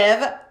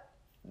live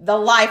the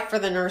life for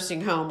the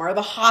nursing home or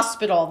the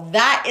hospital.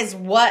 That is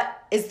what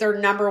is their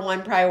number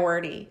one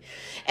priority.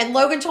 And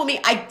Logan told me,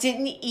 I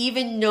didn't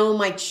even know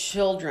my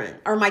children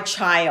or my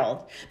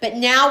child. But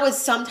now with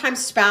Sometime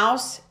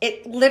Spouse,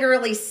 it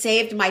literally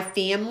saved my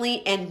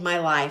family and my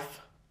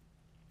life.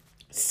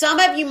 Some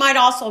of you might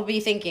also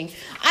be thinking,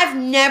 I've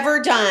never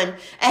done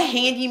a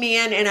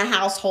handyman and a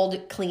household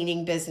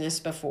cleaning business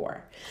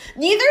before.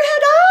 Neither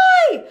had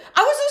I.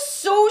 I was a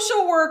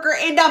social worker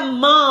and a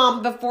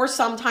mom before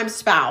Sometime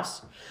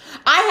Spouse.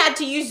 I had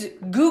to use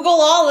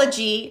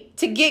Googleology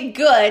to get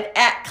good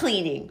at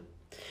cleaning.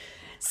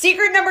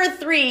 Secret number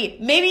 3,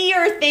 maybe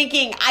you're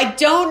thinking, I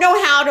don't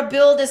know how to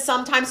build a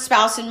Sometime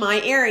Spouse in my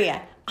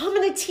area. I'm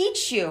going to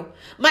teach you.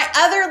 My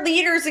other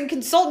leaders and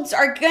consultants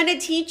are going to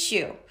teach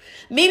you.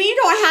 Maybe you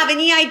don't have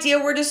any idea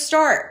where to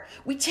start.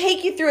 We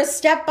take you through a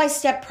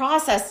step-by-step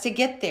process to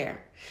get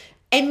there.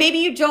 And maybe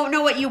you don't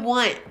know what you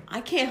want.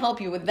 I can't help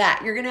you with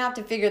that. You're going to have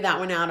to figure that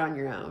one out on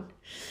your own.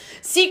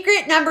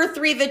 Secret number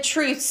 3, the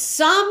truth.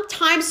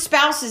 Sometime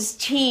Spouse's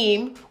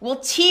team will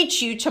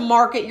teach you to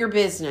market your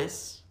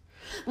business.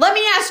 Let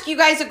me ask you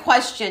guys a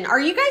question. Are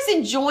you guys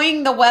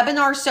enjoying the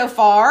webinar so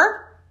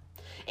far?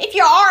 If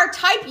you are,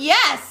 type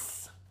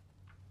yes.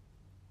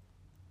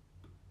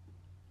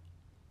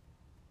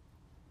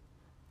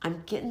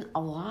 I'm getting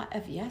a lot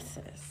of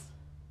yeses.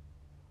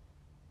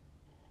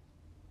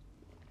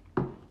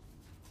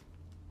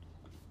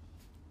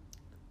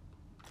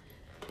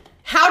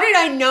 How did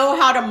I know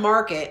how to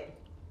market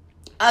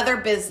other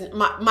business,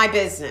 my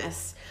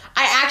business?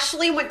 I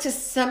actually went to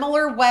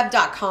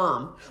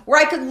similarweb.com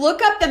where I could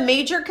look up the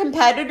major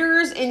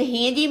competitors in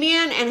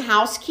handyman and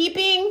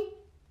housekeeping,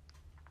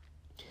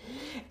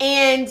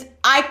 and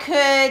I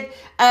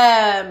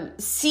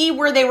could see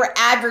where they were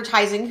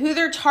advertising, who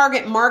their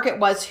target market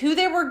was, who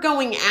they were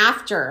going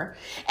after.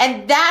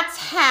 And that's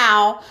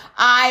how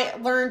I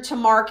learned to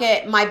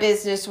market my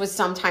business with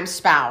Sometime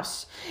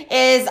Spouse,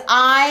 is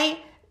I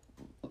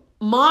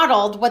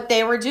modeled what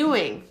they were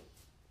doing.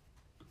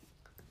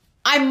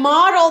 I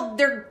modeled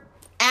their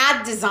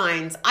ad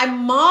designs. I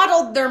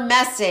modeled their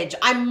message.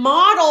 I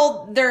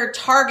modeled their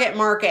target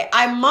market.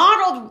 I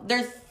modeled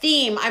their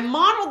theme. I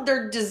modeled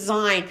their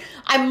design.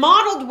 I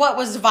modeled what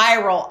was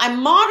viral. I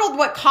modeled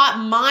what caught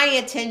my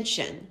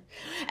attention.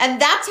 And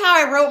that's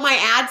how I wrote my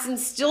ads and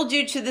still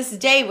do to this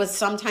day with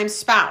Sometime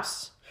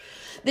Spouse.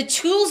 The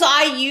tools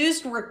I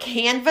used were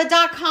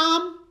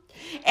canva.com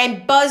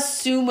and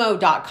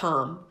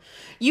buzzsumo.com.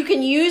 You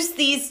can use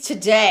these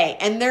today,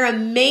 and they're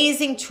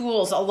amazing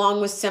tools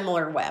along with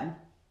SimilarWeb.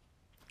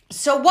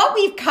 So what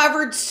we've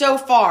covered so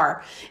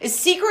far is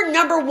secret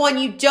number 1,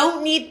 you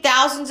don't need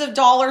thousands of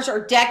dollars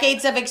or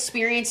decades of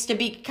experience to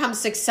become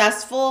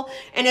successful,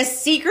 and a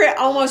secret,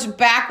 almost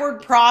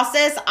backward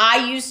process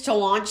I used to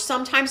launch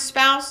Sometime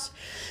Spouse.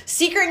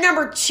 Secret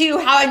number 2,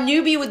 how a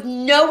newbie with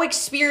no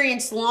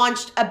experience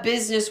launched a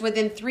business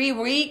within 3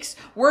 weeks,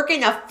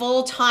 working a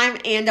full-time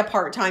and a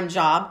part-time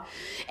job.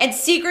 And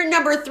secret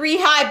number 3,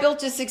 how I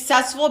built a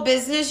successful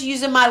business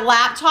using my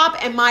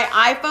laptop and my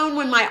iPhone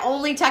when my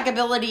only tech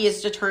ability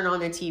is to turn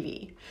on a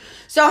TV.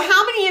 So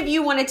how many of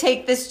you want to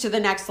take this to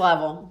the next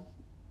level?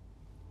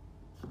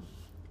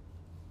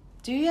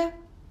 Do you?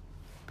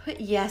 Put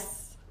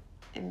yes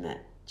in the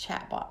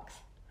chat box.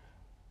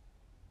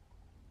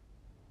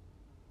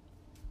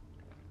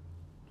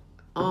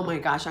 Oh my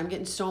gosh, I'm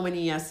getting so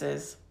many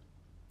yeses.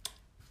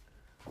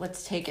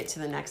 Let's take it to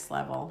the next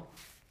level.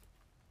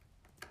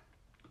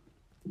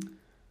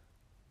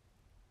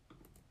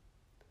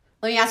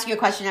 Let me ask you a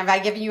question. Have I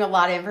given you a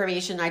lot of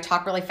information? I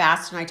talk really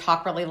fast and I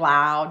talk really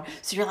loud.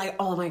 So you're like,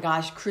 oh my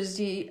gosh,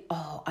 Christy,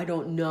 I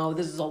don't know.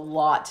 This is a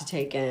lot to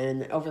take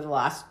in over the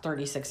last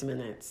 36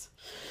 minutes.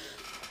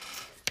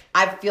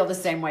 I feel the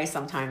same way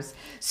sometimes.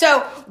 So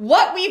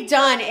what we've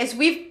done is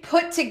we've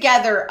put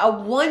together a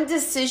 1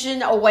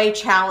 decision away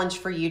challenge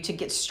for you to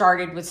get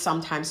started with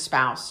Sometime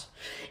Spouse.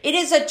 It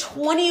is a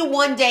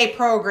 21-day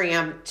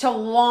program to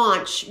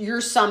launch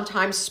your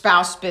Sometime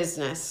Spouse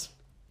business.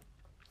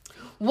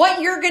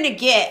 What you're going to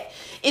get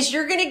is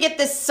you're going to get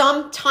the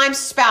Sometime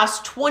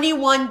Spouse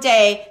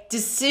 21-day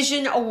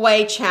decision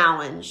away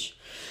challenge.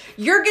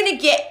 You're going to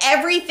get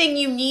everything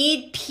you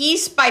need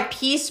piece by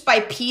piece by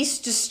piece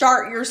to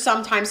start your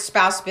Sometime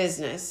Spouse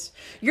business.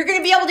 You're going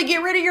to be able to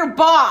get rid of your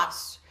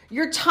boss,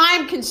 your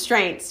time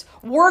constraints,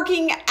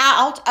 working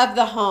out of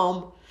the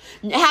home,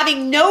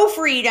 having no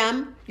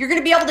freedom. You're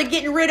going to be able to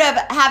get rid of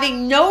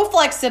having no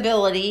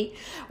flexibility,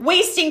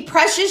 wasting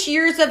precious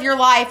years of your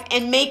life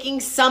and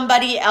making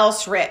somebody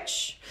else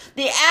rich.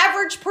 The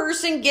average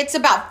person gets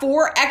about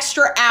 4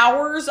 extra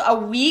hours a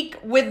week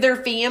with their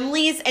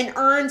families and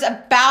earns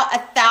about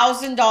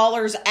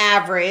 $1,000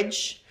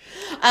 average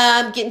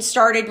getting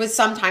started with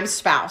Sometime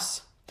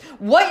Spouse.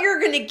 What you're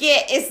going to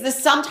get is the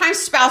Sometime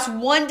Spouse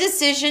 1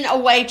 decision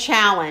away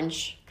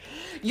challenge.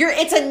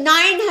 It's a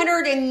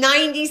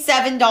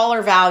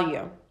 $997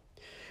 value.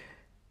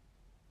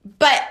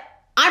 But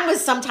I'm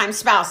with Sometime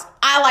Spouse.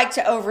 I like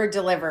to over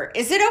deliver.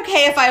 Is it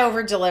okay if I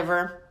over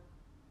deliver?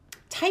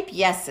 Type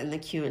yes in the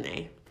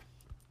Q&A.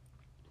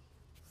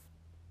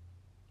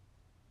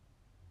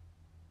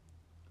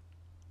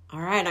 All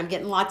right, I'm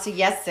getting lots of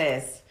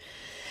yeses.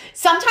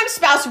 Sometime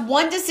Spouse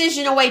 1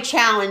 decision away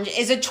challenge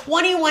is a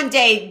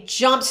 21-day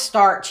jump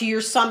start to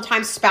your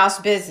Sometime Spouse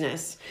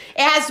business.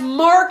 It has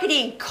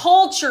marketing,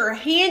 culture,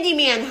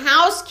 handyman,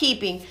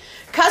 housekeeping,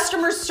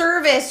 customer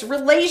service,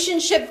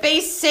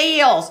 relationship-based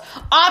sales,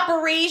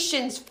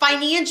 operations,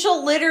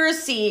 financial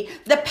literacy,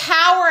 the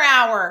power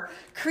hour,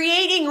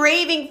 creating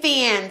raving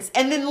fans,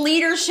 and then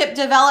leadership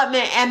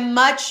development and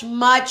much,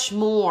 much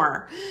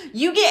more.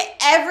 You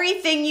get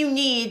everything you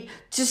need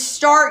to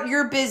start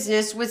your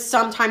business with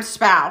Sometime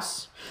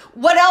Spouse.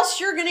 What else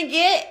you're going to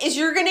get is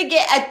you're going to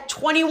get a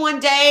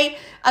 21-day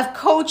of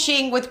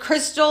coaching with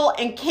Crystal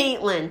and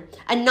Caitlin,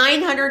 a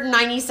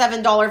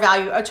 $997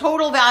 value, a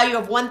total value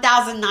of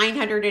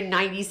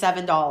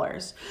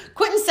 $1,997.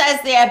 Quentin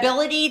says the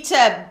ability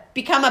to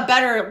become a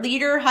better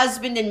leader,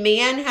 husband, and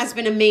man has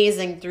been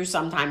amazing through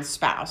Sometime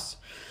Spouse.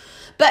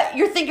 But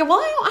you're thinking, well,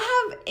 I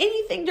don't have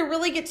anything to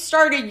really get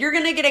started. You're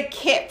going to get a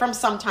kit from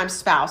Sometime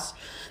Spouse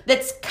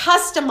that's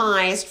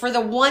customized for the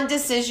 1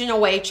 decision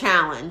away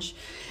challenge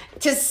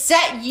to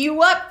set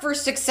you up for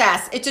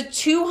success. It's a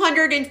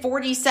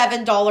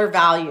 $247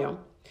 value.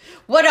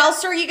 What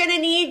else are you going to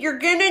need? You're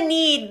going to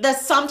need the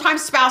Sometime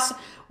Spouse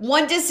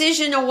 1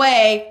 decision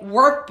away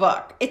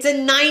workbook. It's a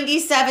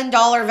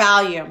 $97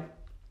 value.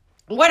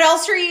 What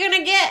else are you going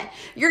to get?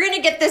 You're going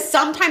to get the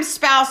Sometime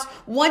Spouse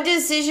 1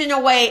 decision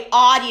away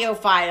audio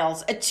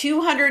files, a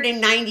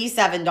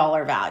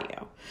 $297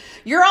 value.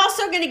 You're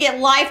also going to get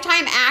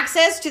lifetime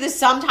access to the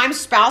Sometime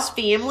Spouse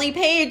family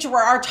page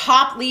where our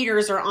top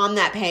leaders are on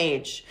that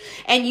page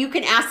and you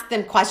can ask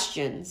them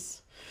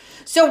questions.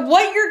 So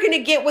what you're going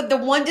to get with the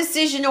 1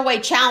 decision away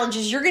challenge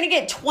is you're going to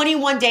get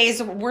 21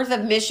 days worth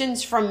of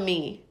missions from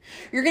me.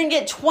 You're going to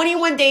get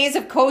 21 days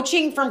of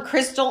coaching from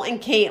Crystal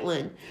and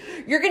Caitlin.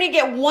 You're going to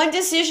get 1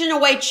 decision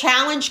away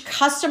challenge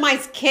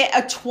customized kit,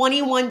 a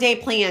 21-day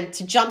plan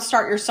to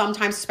jumpstart your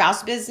Sometime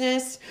Spouse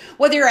business.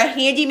 Whether you're a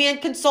handyman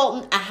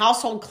consultant, a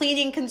household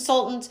cleaning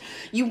consultant,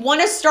 you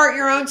want to start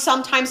your own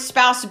Sometime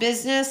Spouse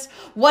business,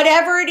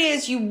 whatever it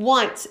is you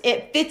want,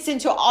 it fits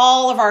into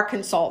all of our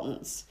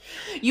consultants.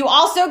 You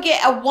also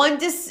get a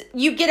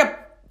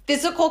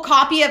physical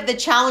copy of the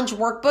challenge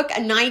workbook, a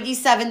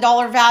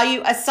 $97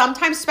 value, a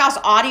Sometime Spouse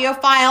audio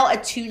file, a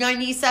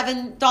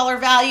 $297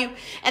 value,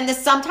 and the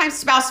Sometime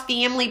Spouse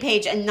family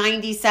page, a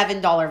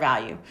 $97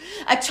 value.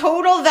 A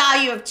total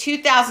value of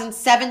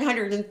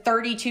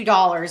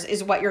 $2,732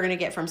 is what you're going to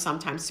get from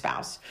Sometime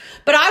Spouse.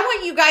 But I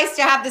want you guys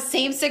to have the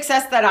same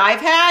success that I've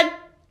had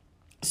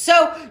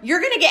So you're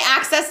going to get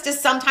access to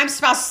Sometimes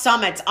Spouse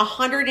Summits,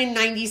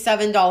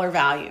 $197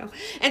 value.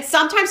 And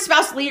Sometimes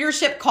Spouse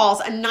Leadership Calls,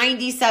 a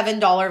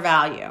 $97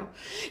 value.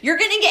 You're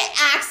going to get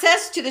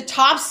access to the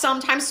top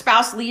Sometimes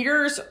Spouse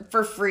leaders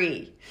for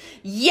free.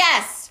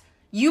 Yes,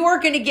 you are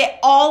going to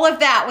get all of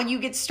that when you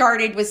get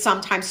started with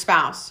Sometimes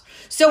Spouse.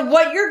 So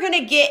what you're going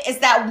to get is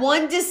that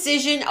one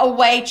decision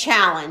away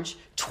challenge.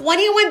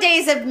 21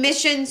 days of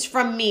missions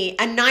from me,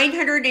 a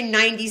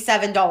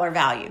 $997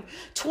 value.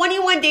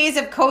 21 days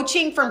of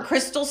coaching from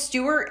Crystal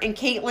Stewart and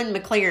Caitlin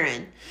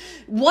McLaren.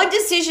 One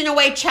decision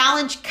away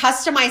challenge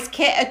customized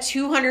kit, a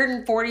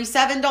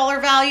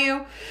 $247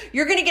 value.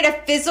 You're going to get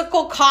a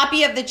physical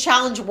copy of the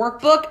challenge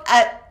workbook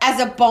as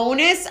a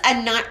bonus, a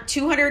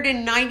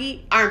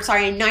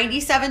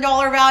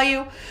 $97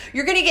 value.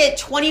 You're going to get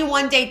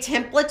 21-day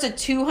templates, a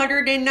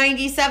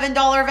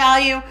 $297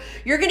 value.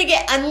 You're going to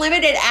get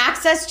unlimited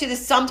access to the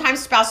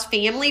Sometimes Spouse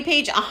family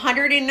page, a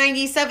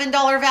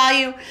 $197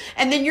 value.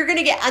 And then you're going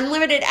to get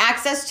unlimited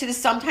access to the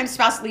Sometimes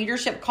Spouse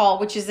leadership call,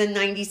 which is a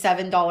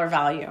 $97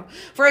 value,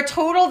 for a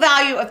total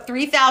value of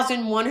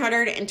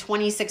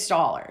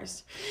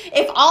 $3,126.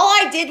 If all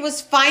I did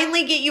was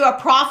finally get you a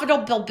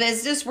profitable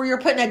business where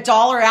you're putting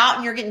 $1 out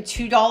and you're getting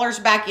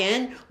 $2 back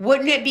in,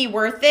 wouldn't it be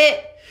worth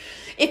it?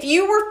 If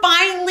you were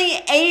finally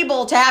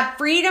able to have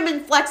freedom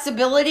and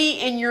flexibility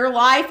in your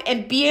life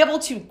and be able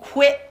to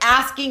quit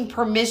asking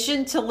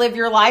permission to live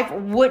your life,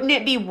 wouldn't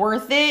it be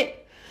worth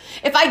it?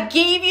 If I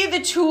gave you the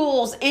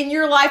tools in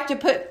your life to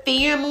put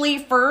family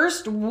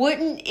first,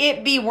 wouldn't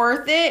it be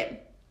worth it?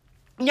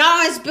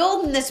 Now, I was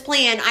building this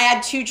plan, I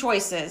had two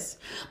choices.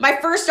 My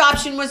first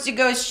option was to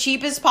go as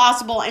cheap as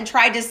possible and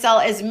try to sell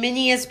as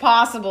many as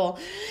possible,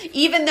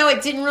 even though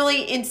it didn't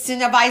really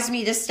incentivize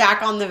me to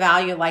stack on the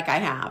value like I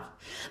have.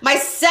 My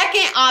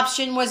second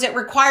option was it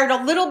required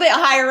a little bit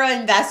higher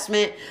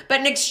investment, but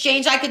in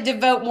exchange, I could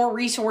devote more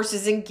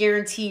resources and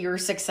guarantee your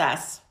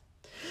success.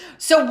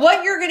 So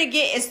what you're going to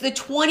get is the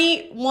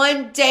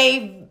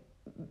 21-day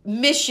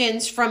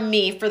missions from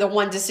me for the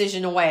one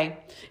decision away.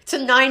 It's a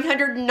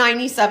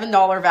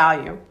 $997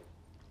 value.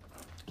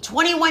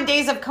 21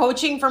 days of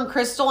coaching from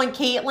Crystal and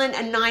Caitlin,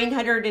 a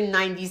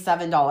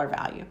 $997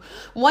 value.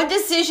 One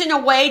decision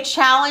away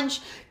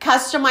challenge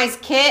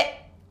customized kit,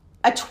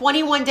 a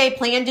 21-day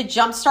plan to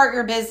jumpstart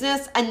your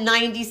business, a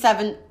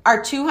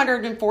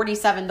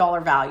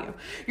 $247 value.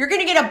 You're going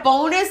to get a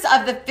bonus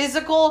of the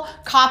physical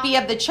copy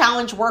of the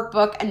challenge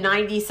workbook, a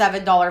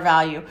 $97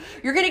 value.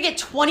 You're going to get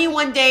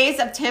 21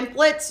 days of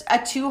templates, a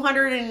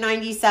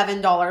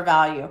 $297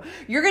 value.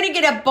 You're going to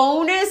get a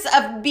bonus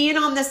of being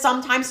on the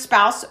Sometimes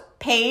Spouse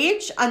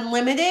page,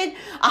 unlimited,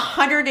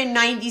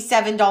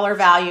 $197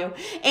 value.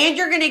 And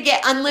you're going to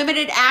get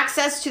unlimited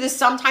access to the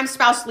Sometimes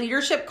Spouse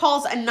leadership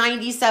calls, a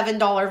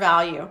 $97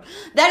 value.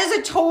 That is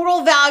a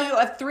total value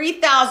of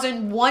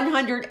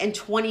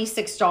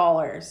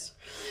 $3,126.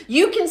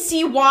 You can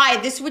see why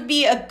this would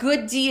be a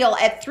good deal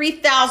at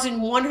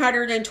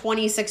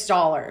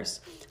 $3,126.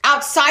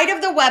 Outside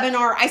of the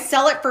webinar, I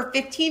sell it for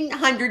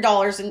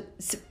 $1,500 and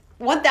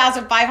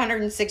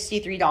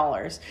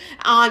 $1,563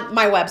 on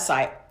my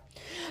website.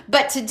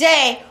 But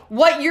today,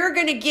 what you're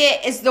going to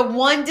get is the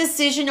one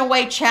decision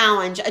away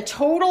challenge, a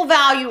total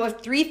value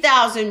of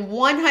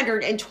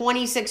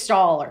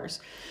 $3,126.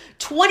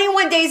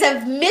 21 days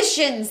of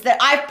missions that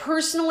I've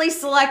personally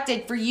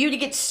selected for you to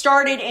get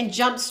started and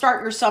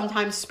jumpstart your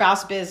Sometimes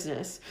Spouse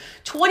business.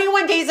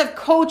 21 days of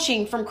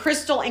coaching from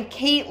Crystal and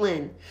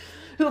Caitlin,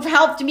 who have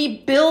helped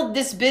me build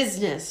this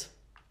business.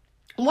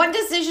 One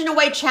decision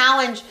away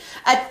challenge,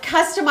 a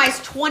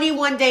customized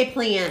 21-day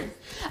plan.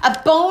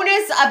 A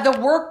bonus of the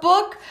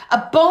workbook,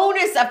 a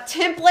bonus of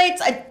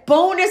templates, a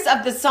bonus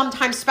of the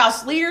Sometimes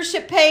Spouse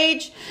leadership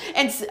page,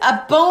 and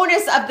a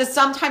bonus of the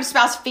Sometimes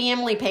Spouse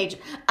family page.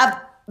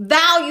 A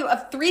value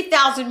of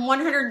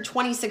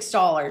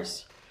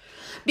 $3,126.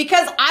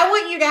 Because I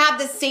want you to have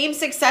the same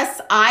success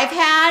I've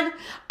had,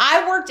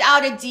 I worked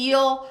out a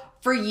deal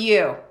for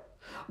you.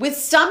 With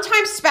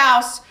Sometimes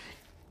Spouse,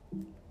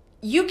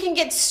 you can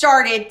get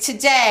started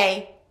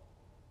today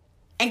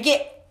and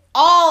get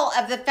all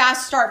of the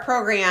Fast Start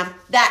program,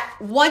 that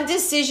one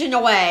decision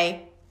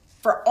away,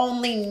 for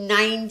only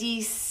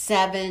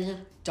 $97.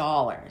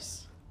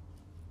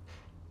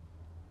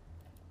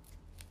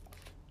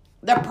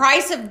 The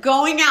price of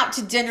going out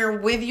to dinner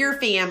with your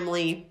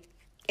family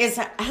is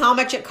how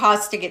much it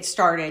costs to get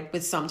started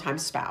with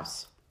Sometimes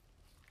Spouse.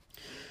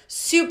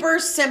 Super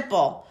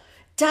simple.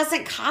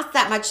 Doesn't cost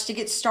that much to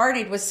get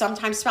started with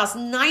Sometimes Spouse.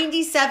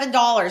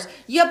 $97.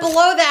 You have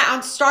below that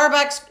on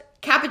Starbucks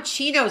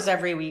cappuccinos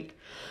every week.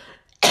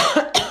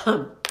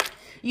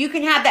 You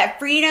can have that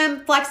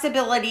freedom,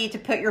 flexibility to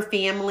put your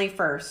family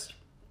first.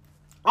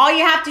 All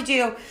you have to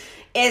do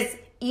is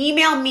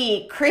email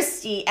me,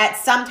 Christy, at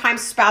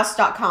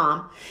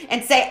sometimespouse.com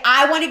and say,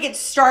 I want to get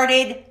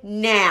started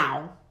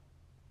now.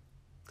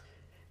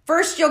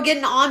 First, you'll get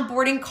an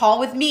onboarding call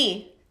with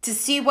me to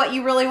see what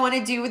you really want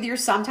to do with your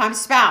Sometimes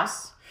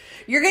Spouse.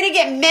 You're going to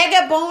get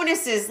mega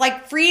bonuses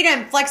like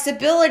freedom,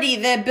 flexibility,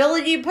 the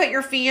ability to put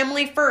your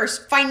family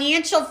first,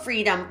 financial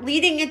freedom,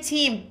 leading a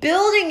team,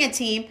 building a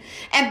team,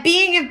 and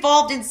being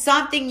involved in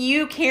something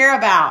you care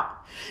about.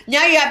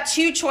 Now you have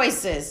two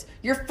choices.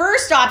 Your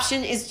first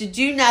option is to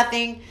do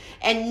nothing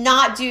and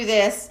not do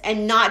this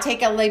and not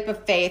take a leap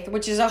of faith,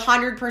 which is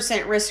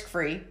 100%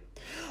 risk-free.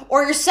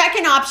 Or your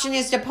second option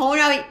is to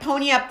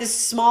pony up this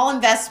small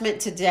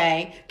investment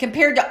today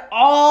compared to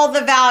all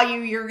the value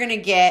you're going to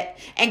get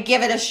and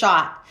give it a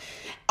shot.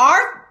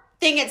 Our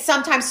thing at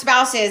Sometimes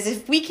Spouse is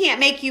if we can't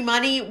make you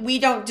money, we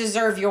don't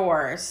deserve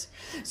yours.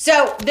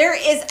 So there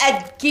is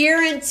a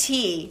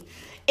guarantee.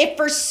 If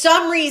for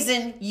some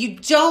reason you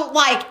don't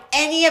like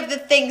any of the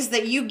things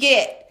that you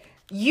get,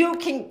 you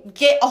can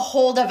get a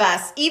hold of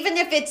us. Even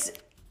if it's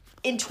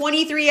in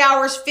 23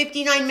 hours,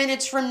 59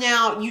 minutes from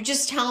now, you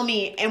just tell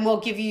me and we'll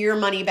give you your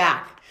money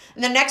back.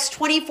 In the next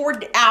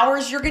 24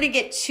 hours, you're going to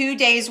get 2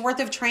 days worth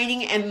of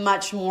training and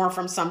much more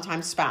from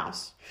Sometimes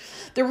Spouse.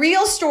 The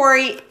real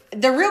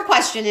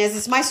question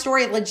is my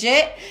story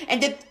legit?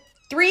 And did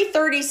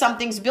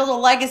 330-somethings build a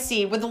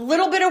legacy with a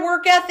little bit of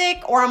work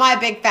ethic, or am I a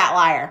big fat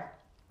liar?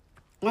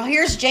 Well,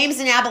 here's James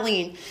in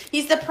Abilene.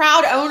 He's the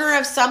proud owner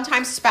of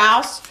Sometimes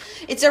Spouse.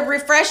 It's a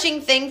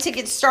refreshing thing to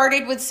get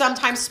started with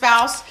Sometimes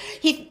Spouse.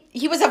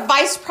 He was a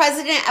vice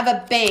president of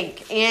a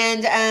bank,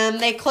 and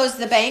they closed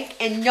the bank,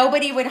 and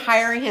nobody would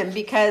hire him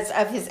because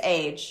of his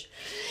age.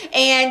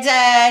 And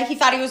he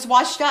thought he was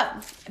washed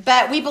up,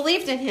 but we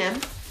believed in him,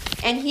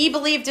 and he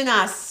believed in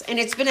us, and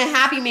it's been a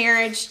happy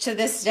marriage to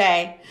this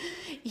day.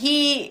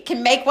 He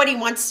can make what he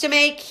wants to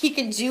make. He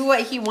can do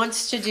what he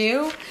wants to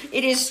do.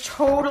 It is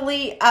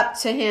totally up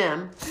to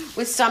him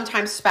with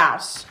Sometimes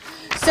Spouse.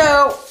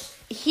 So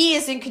he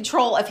is in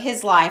control of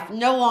his life,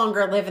 no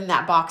longer living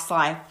that box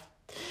life.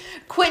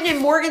 Quentin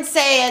and Morgan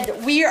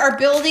said, we are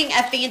building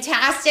a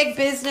fantastic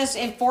business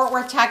in Fort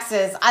Worth,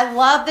 Texas. I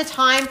love the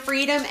time,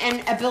 freedom,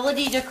 and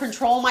ability to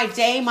control my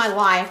day, my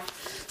life.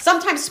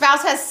 Sometimes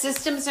Spouse has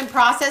systems and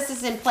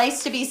processes in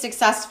place to be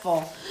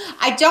successful.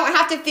 I don't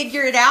have to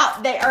figure it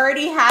out. They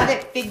already have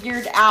it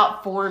figured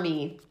out for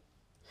me.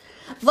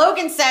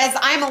 Logan says,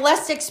 I'm a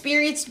less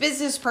experienced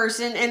business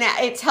person and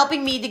it's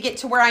helping me to get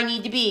to where I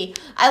need to be.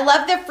 I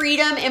love the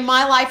freedom in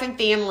my life and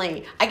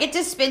family. I get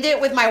to spend it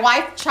with my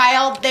wife,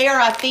 child. They are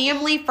a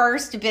family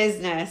first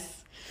business.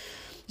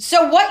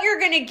 So what you're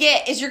going to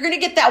get is you're going to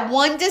get that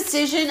one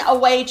decision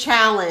away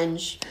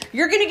challenge.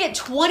 You're going to get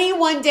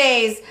 21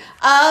 days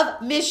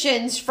of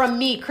missions from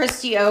me,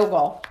 Christy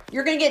Ogle.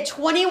 You're going to get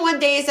 21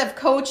 days of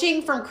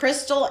coaching from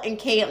Crystal and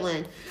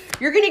Caitlin.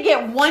 You're going to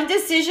get one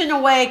decision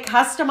away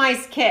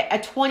customized kit, a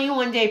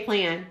 21-day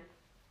plan.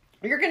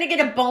 You're going to get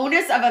a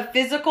bonus of a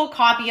physical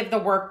copy of the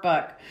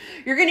workbook.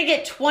 You're going to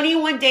get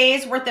 21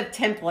 days worth of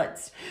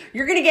templates.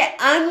 You're going to get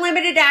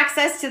unlimited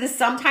access to the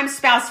Sometimes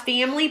Spouse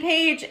family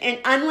page and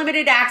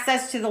unlimited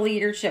access to the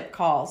leadership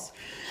calls.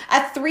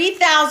 A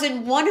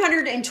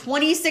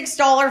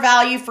 $3,126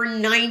 value for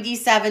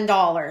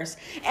 $97.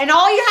 And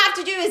all you have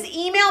to do is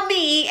email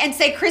me and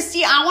say,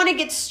 Christy, I want to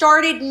get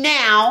started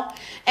now,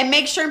 and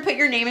make sure and put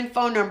your name and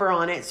phone number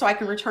on it so I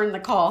can return the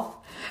call.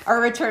 Or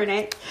return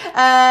it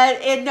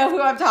and know who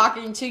I'm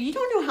talking to. You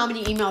don't know how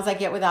many emails I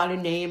get without a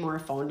name or a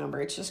phone number.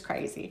 It's just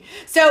crazy.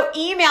 So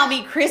email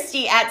me,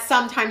 Christy at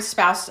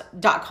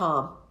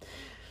sometimespouse.com.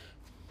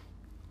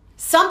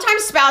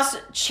 Sometimes Spouse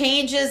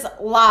changes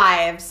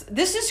lives.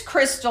 This is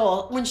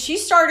Crystal. When she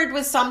started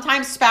with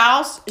Sometimes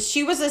Spouse,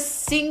 she was a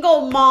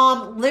single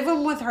mom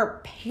living with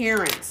her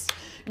parents,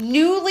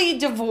 newly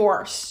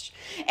divorced.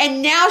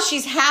 And now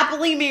she's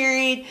happily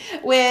married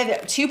with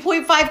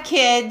 2.5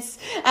 kids,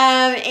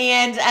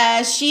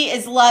 and she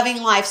is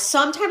loving life.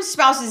 Sometimes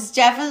Spouse has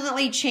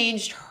definitely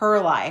changed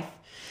her life.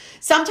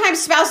 Sometimes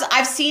Spouse,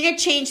 I've seen it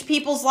change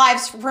people's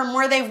lives from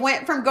where they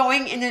went from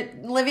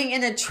living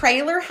in a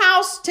trailer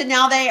house to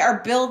now they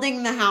are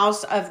building the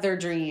house of their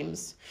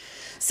dreams.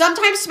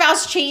 Sometimes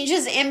Spouse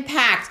changes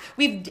impact.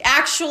 We've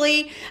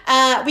actually,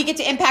 we get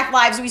to impact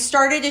lives. We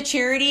started a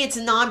charity. It's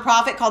a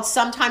nonprofit called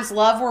Sometimes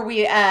Love, where we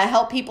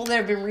help people that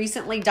have been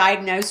recently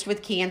diagnosed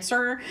with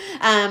cancer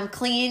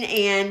clean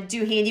and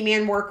do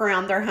handyman work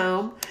around their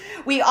home.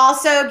 We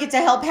also get to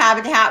help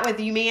Habitat with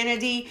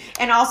Humanity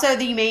and also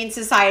the Humane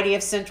Society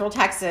of Central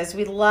Texas.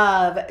 We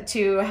love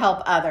to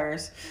help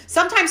others.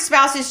 Sometimes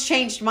Spouse has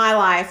changed my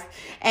life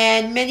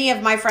and many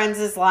of my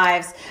friends'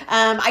 lives.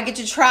 I get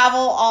to travel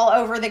all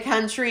over the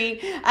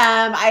country.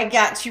 I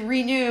got to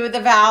renew the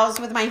vows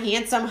with my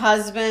handsome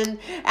husband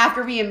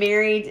after being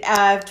married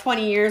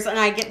 20 years, and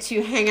I get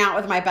to hang out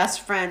with my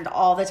best friend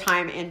all the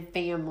time and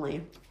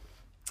family.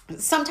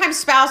 Sometimes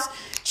Spouse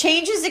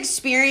changes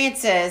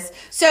experiences.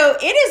 So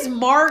it is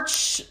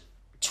March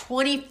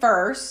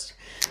 21st,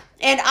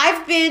 and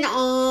I've been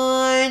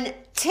on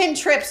 10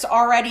 trips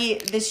already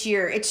this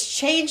year. It's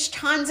changed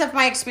tons of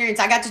my experience.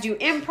 I got to do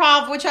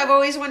improv, which I've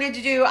always wanted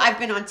to do. I've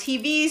been on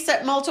TV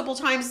set multiple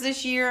times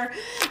this year.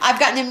 I've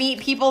gotten to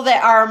meet people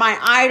that are my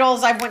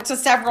idols. I've went to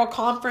several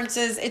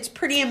conferences. It's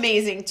pretty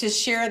amazing to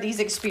share these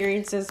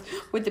experiences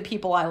with the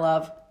people I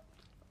love.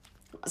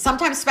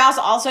 Sometimes spouse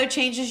also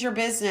changes your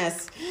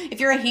business. If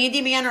you're a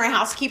handyman or a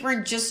housekeeper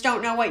and just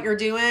don't know what you're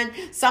doing,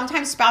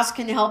 sometimes spouse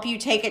can help you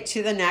take it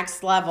to the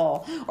next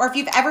level. Or if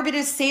you've ever been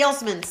a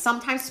salesman,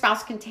 sometimes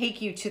spouse can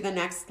take you to the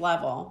next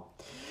level.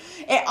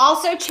 It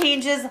also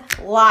changes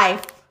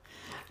life.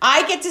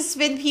 I get to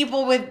spend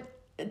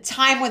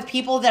time with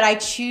people that I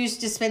choose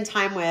to spend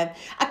time with.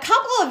 A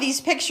couple of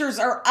these pictures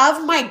are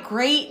of my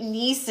great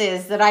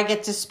nieces that I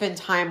get to spend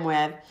time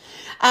with.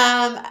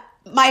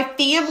 My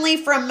family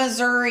from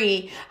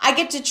Missouri. I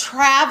get to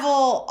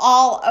travel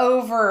all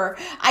over.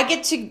 I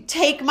get to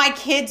take my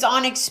kids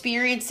on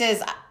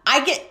experiences.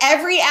 I get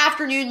every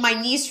afternoon, my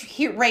niece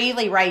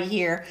Rayleigh right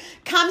here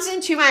comes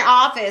into my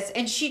office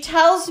and she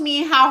tells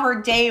me how her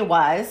day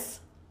was.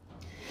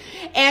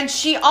 And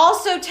she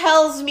also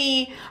tells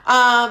me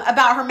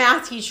about her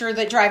math teacher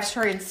that drives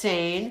her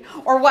insane,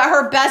 or what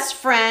her best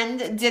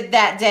friend did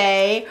that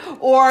day,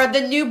 or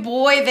the new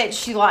boy that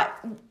she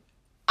liked.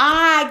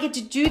 I get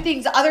to do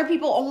things other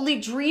people only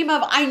dream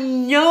of. I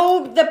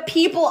know the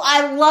people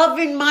I love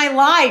in my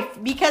life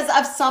because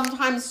of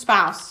Sometimes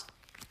Spouse.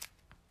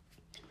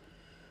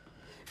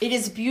 It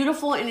is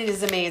beautiful and it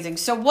is amazing.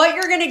 So what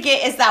you're going to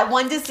get is that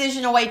One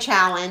Decision Away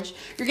challenge.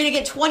 You're going to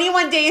get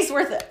 21 days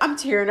worth of, I'm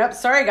tearing up.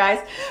 Sorry, guys.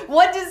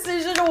 One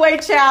Decision Away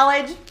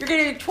challenge. You're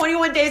going to get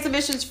 21 days of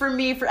missions from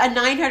me for a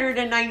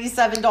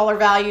 $997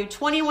 value.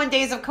 21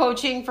 days of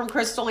coaching from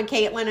Crystal and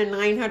Caitlin, a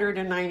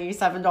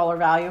 $997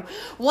 value.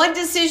 One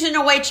Decision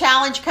Away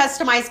challenge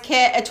customized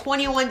kit, a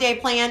 21-day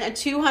plan, a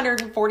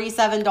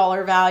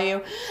 $247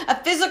 value.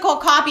 A physical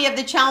copy of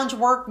the challenge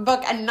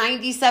workbook, a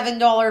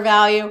 $97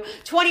 value.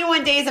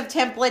 21 days of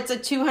templates, a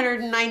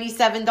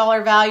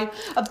 $297 value.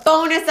 A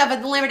bonus of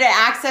unlimited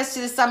access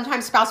to the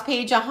Sometimes Spouse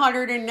page, a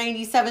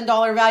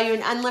 $197 value.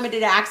 And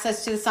unlimited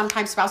access to the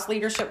Sometimes Spouse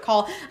leadership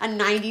call, a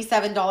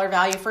 $97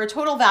 value, for a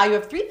total value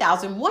of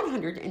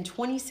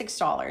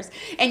 $3,126.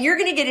 And you're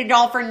going to get it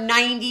all for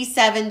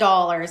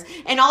 $97.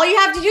 And all you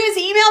have to do is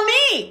email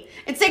me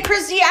and say,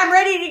 Christy, I'm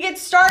ready to get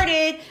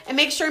started. And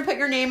make sure and put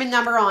your name and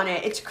number on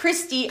it. It's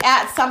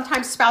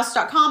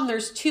Christy@sometimespouse.com.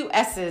 There's 2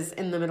 S's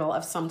in the middle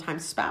of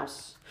Sometimes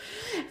Spouse.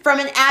 From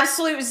an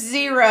absolute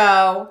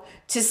 0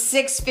 to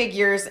 6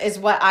 figures is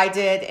what I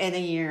did in a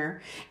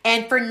year.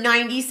 And for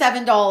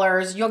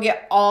 $97, you'll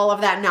get all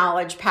of that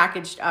knowledge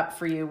packaged up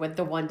for you with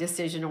the One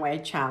Decision Away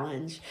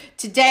challenge.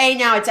 Today,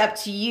 now it's up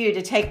to you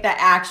to take that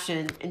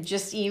action and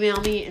just email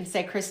me and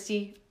say,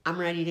 Christy, I'm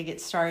ready to get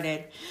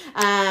started.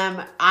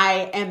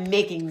 I am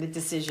making the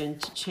decision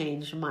to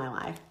change my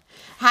life.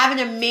 Have an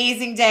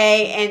amazing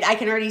day, and I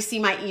can already see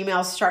my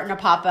emails starting to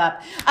pop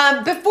up.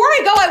 Before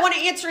I go, I want to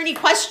answer any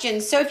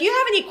questions. So if you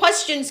have any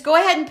questions, go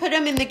ahead and put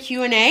them in the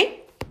Q&A.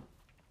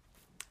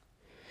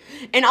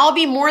 And I'll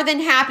be more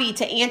than happy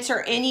to answer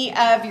any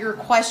of your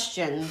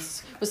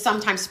questions with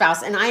Sometimes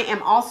Spouse. And I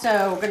am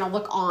also going to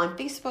look on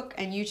Facebook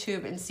and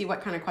YouTube and see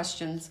what kind of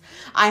questions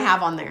I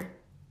have on there.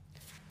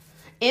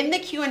 In the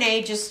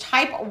Q&A, just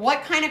type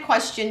what kind of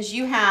questions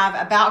you have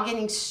about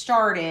getting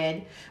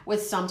started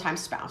with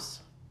Sometimes Spouse.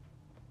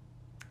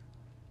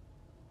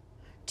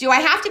 Do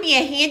I have to be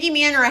a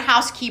handyman or a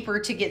housekeeper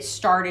to get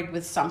started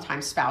with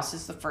Sometimes Spouse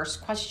is the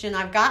first question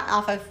I've got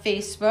off of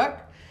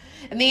Facebook.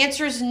 And the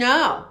answer is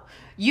no.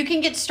 You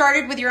can get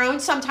started with your own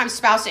Sometimes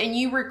Spouse, and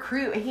you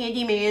recruit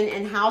handyman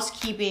and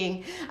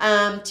housekeeping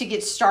to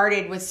get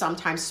started with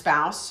Sometimes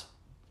Spouse.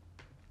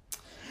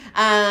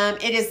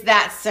 It is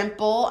that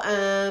simple.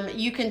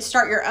 You can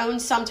start your own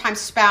Sometimes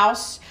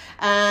Spouse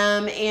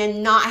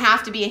and not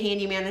have to be a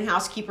handyman and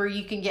housekeeper.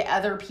 You can get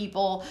other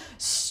people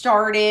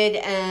started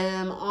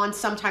on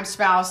Sometimes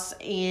Spouse,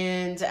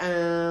 and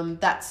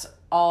that's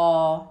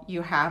all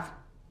you have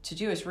to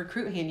do is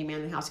recruit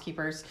handyman and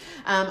housekeepers.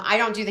 I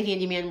don't do the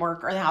handyman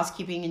work or the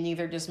housekeeping, and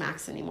neither does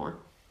Max anymore.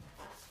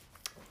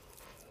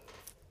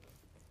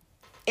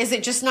 Is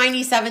it just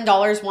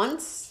 $97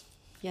 once?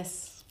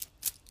 Yes.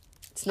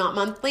 It's not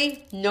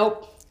monthly?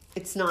 Nope,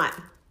 it's not.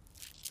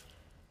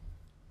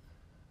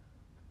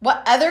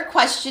 What other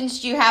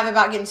questions do you have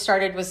about getting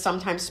started with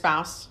Sometimes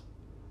Spouse?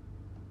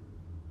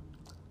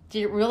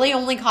 Did it really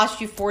only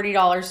cost you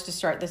 $40 to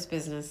start this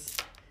business?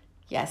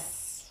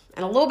 Yes.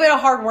 And a little bit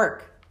of hard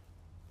work.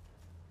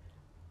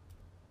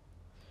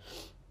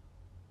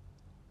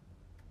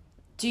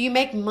 Do you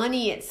make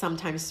money at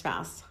Sometimes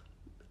Spouse?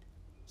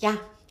 Yeah.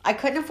 I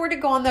couldn't afford to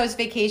go on those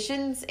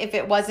vacations if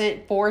it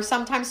wasn't for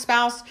Sometimes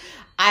Spouse.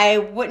 I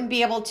wouldn't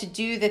be able to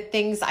do the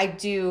things I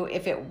do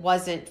if it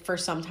wasn't for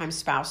Sometimes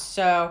Spouse.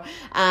 So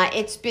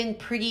it's been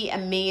pretty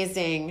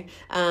amazing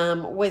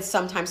with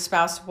Sometimes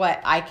Spouse what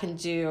I can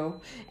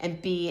do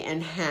and be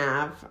and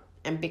have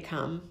and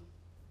become.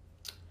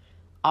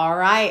 All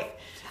right.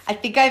 I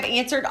think I've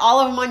answered all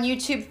of them on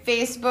YouTube,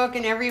 Facebook,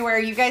 and everywhere.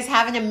 You guys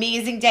have an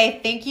amazing day.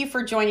 Thank you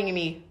for joining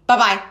me.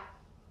 Bye-bye.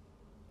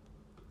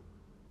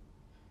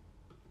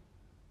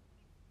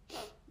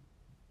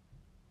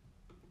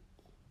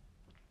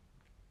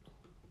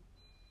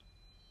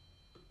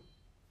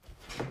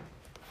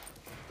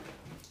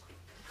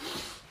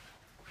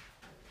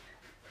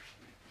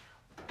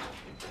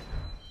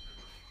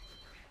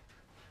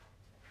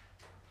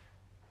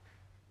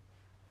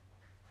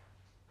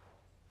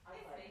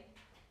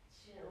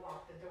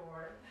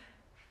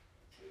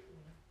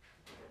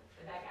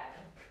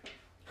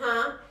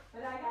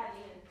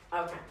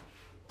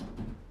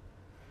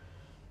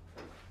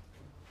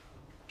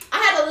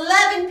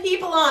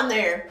 people on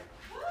there.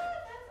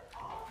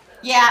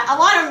 Yeah, a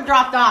lot of them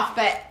dropped off,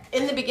 but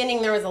in the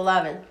beginning there was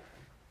 11.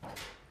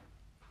 That's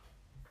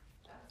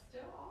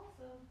still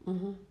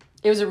awesome.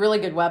 It was a really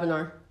good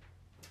webinar.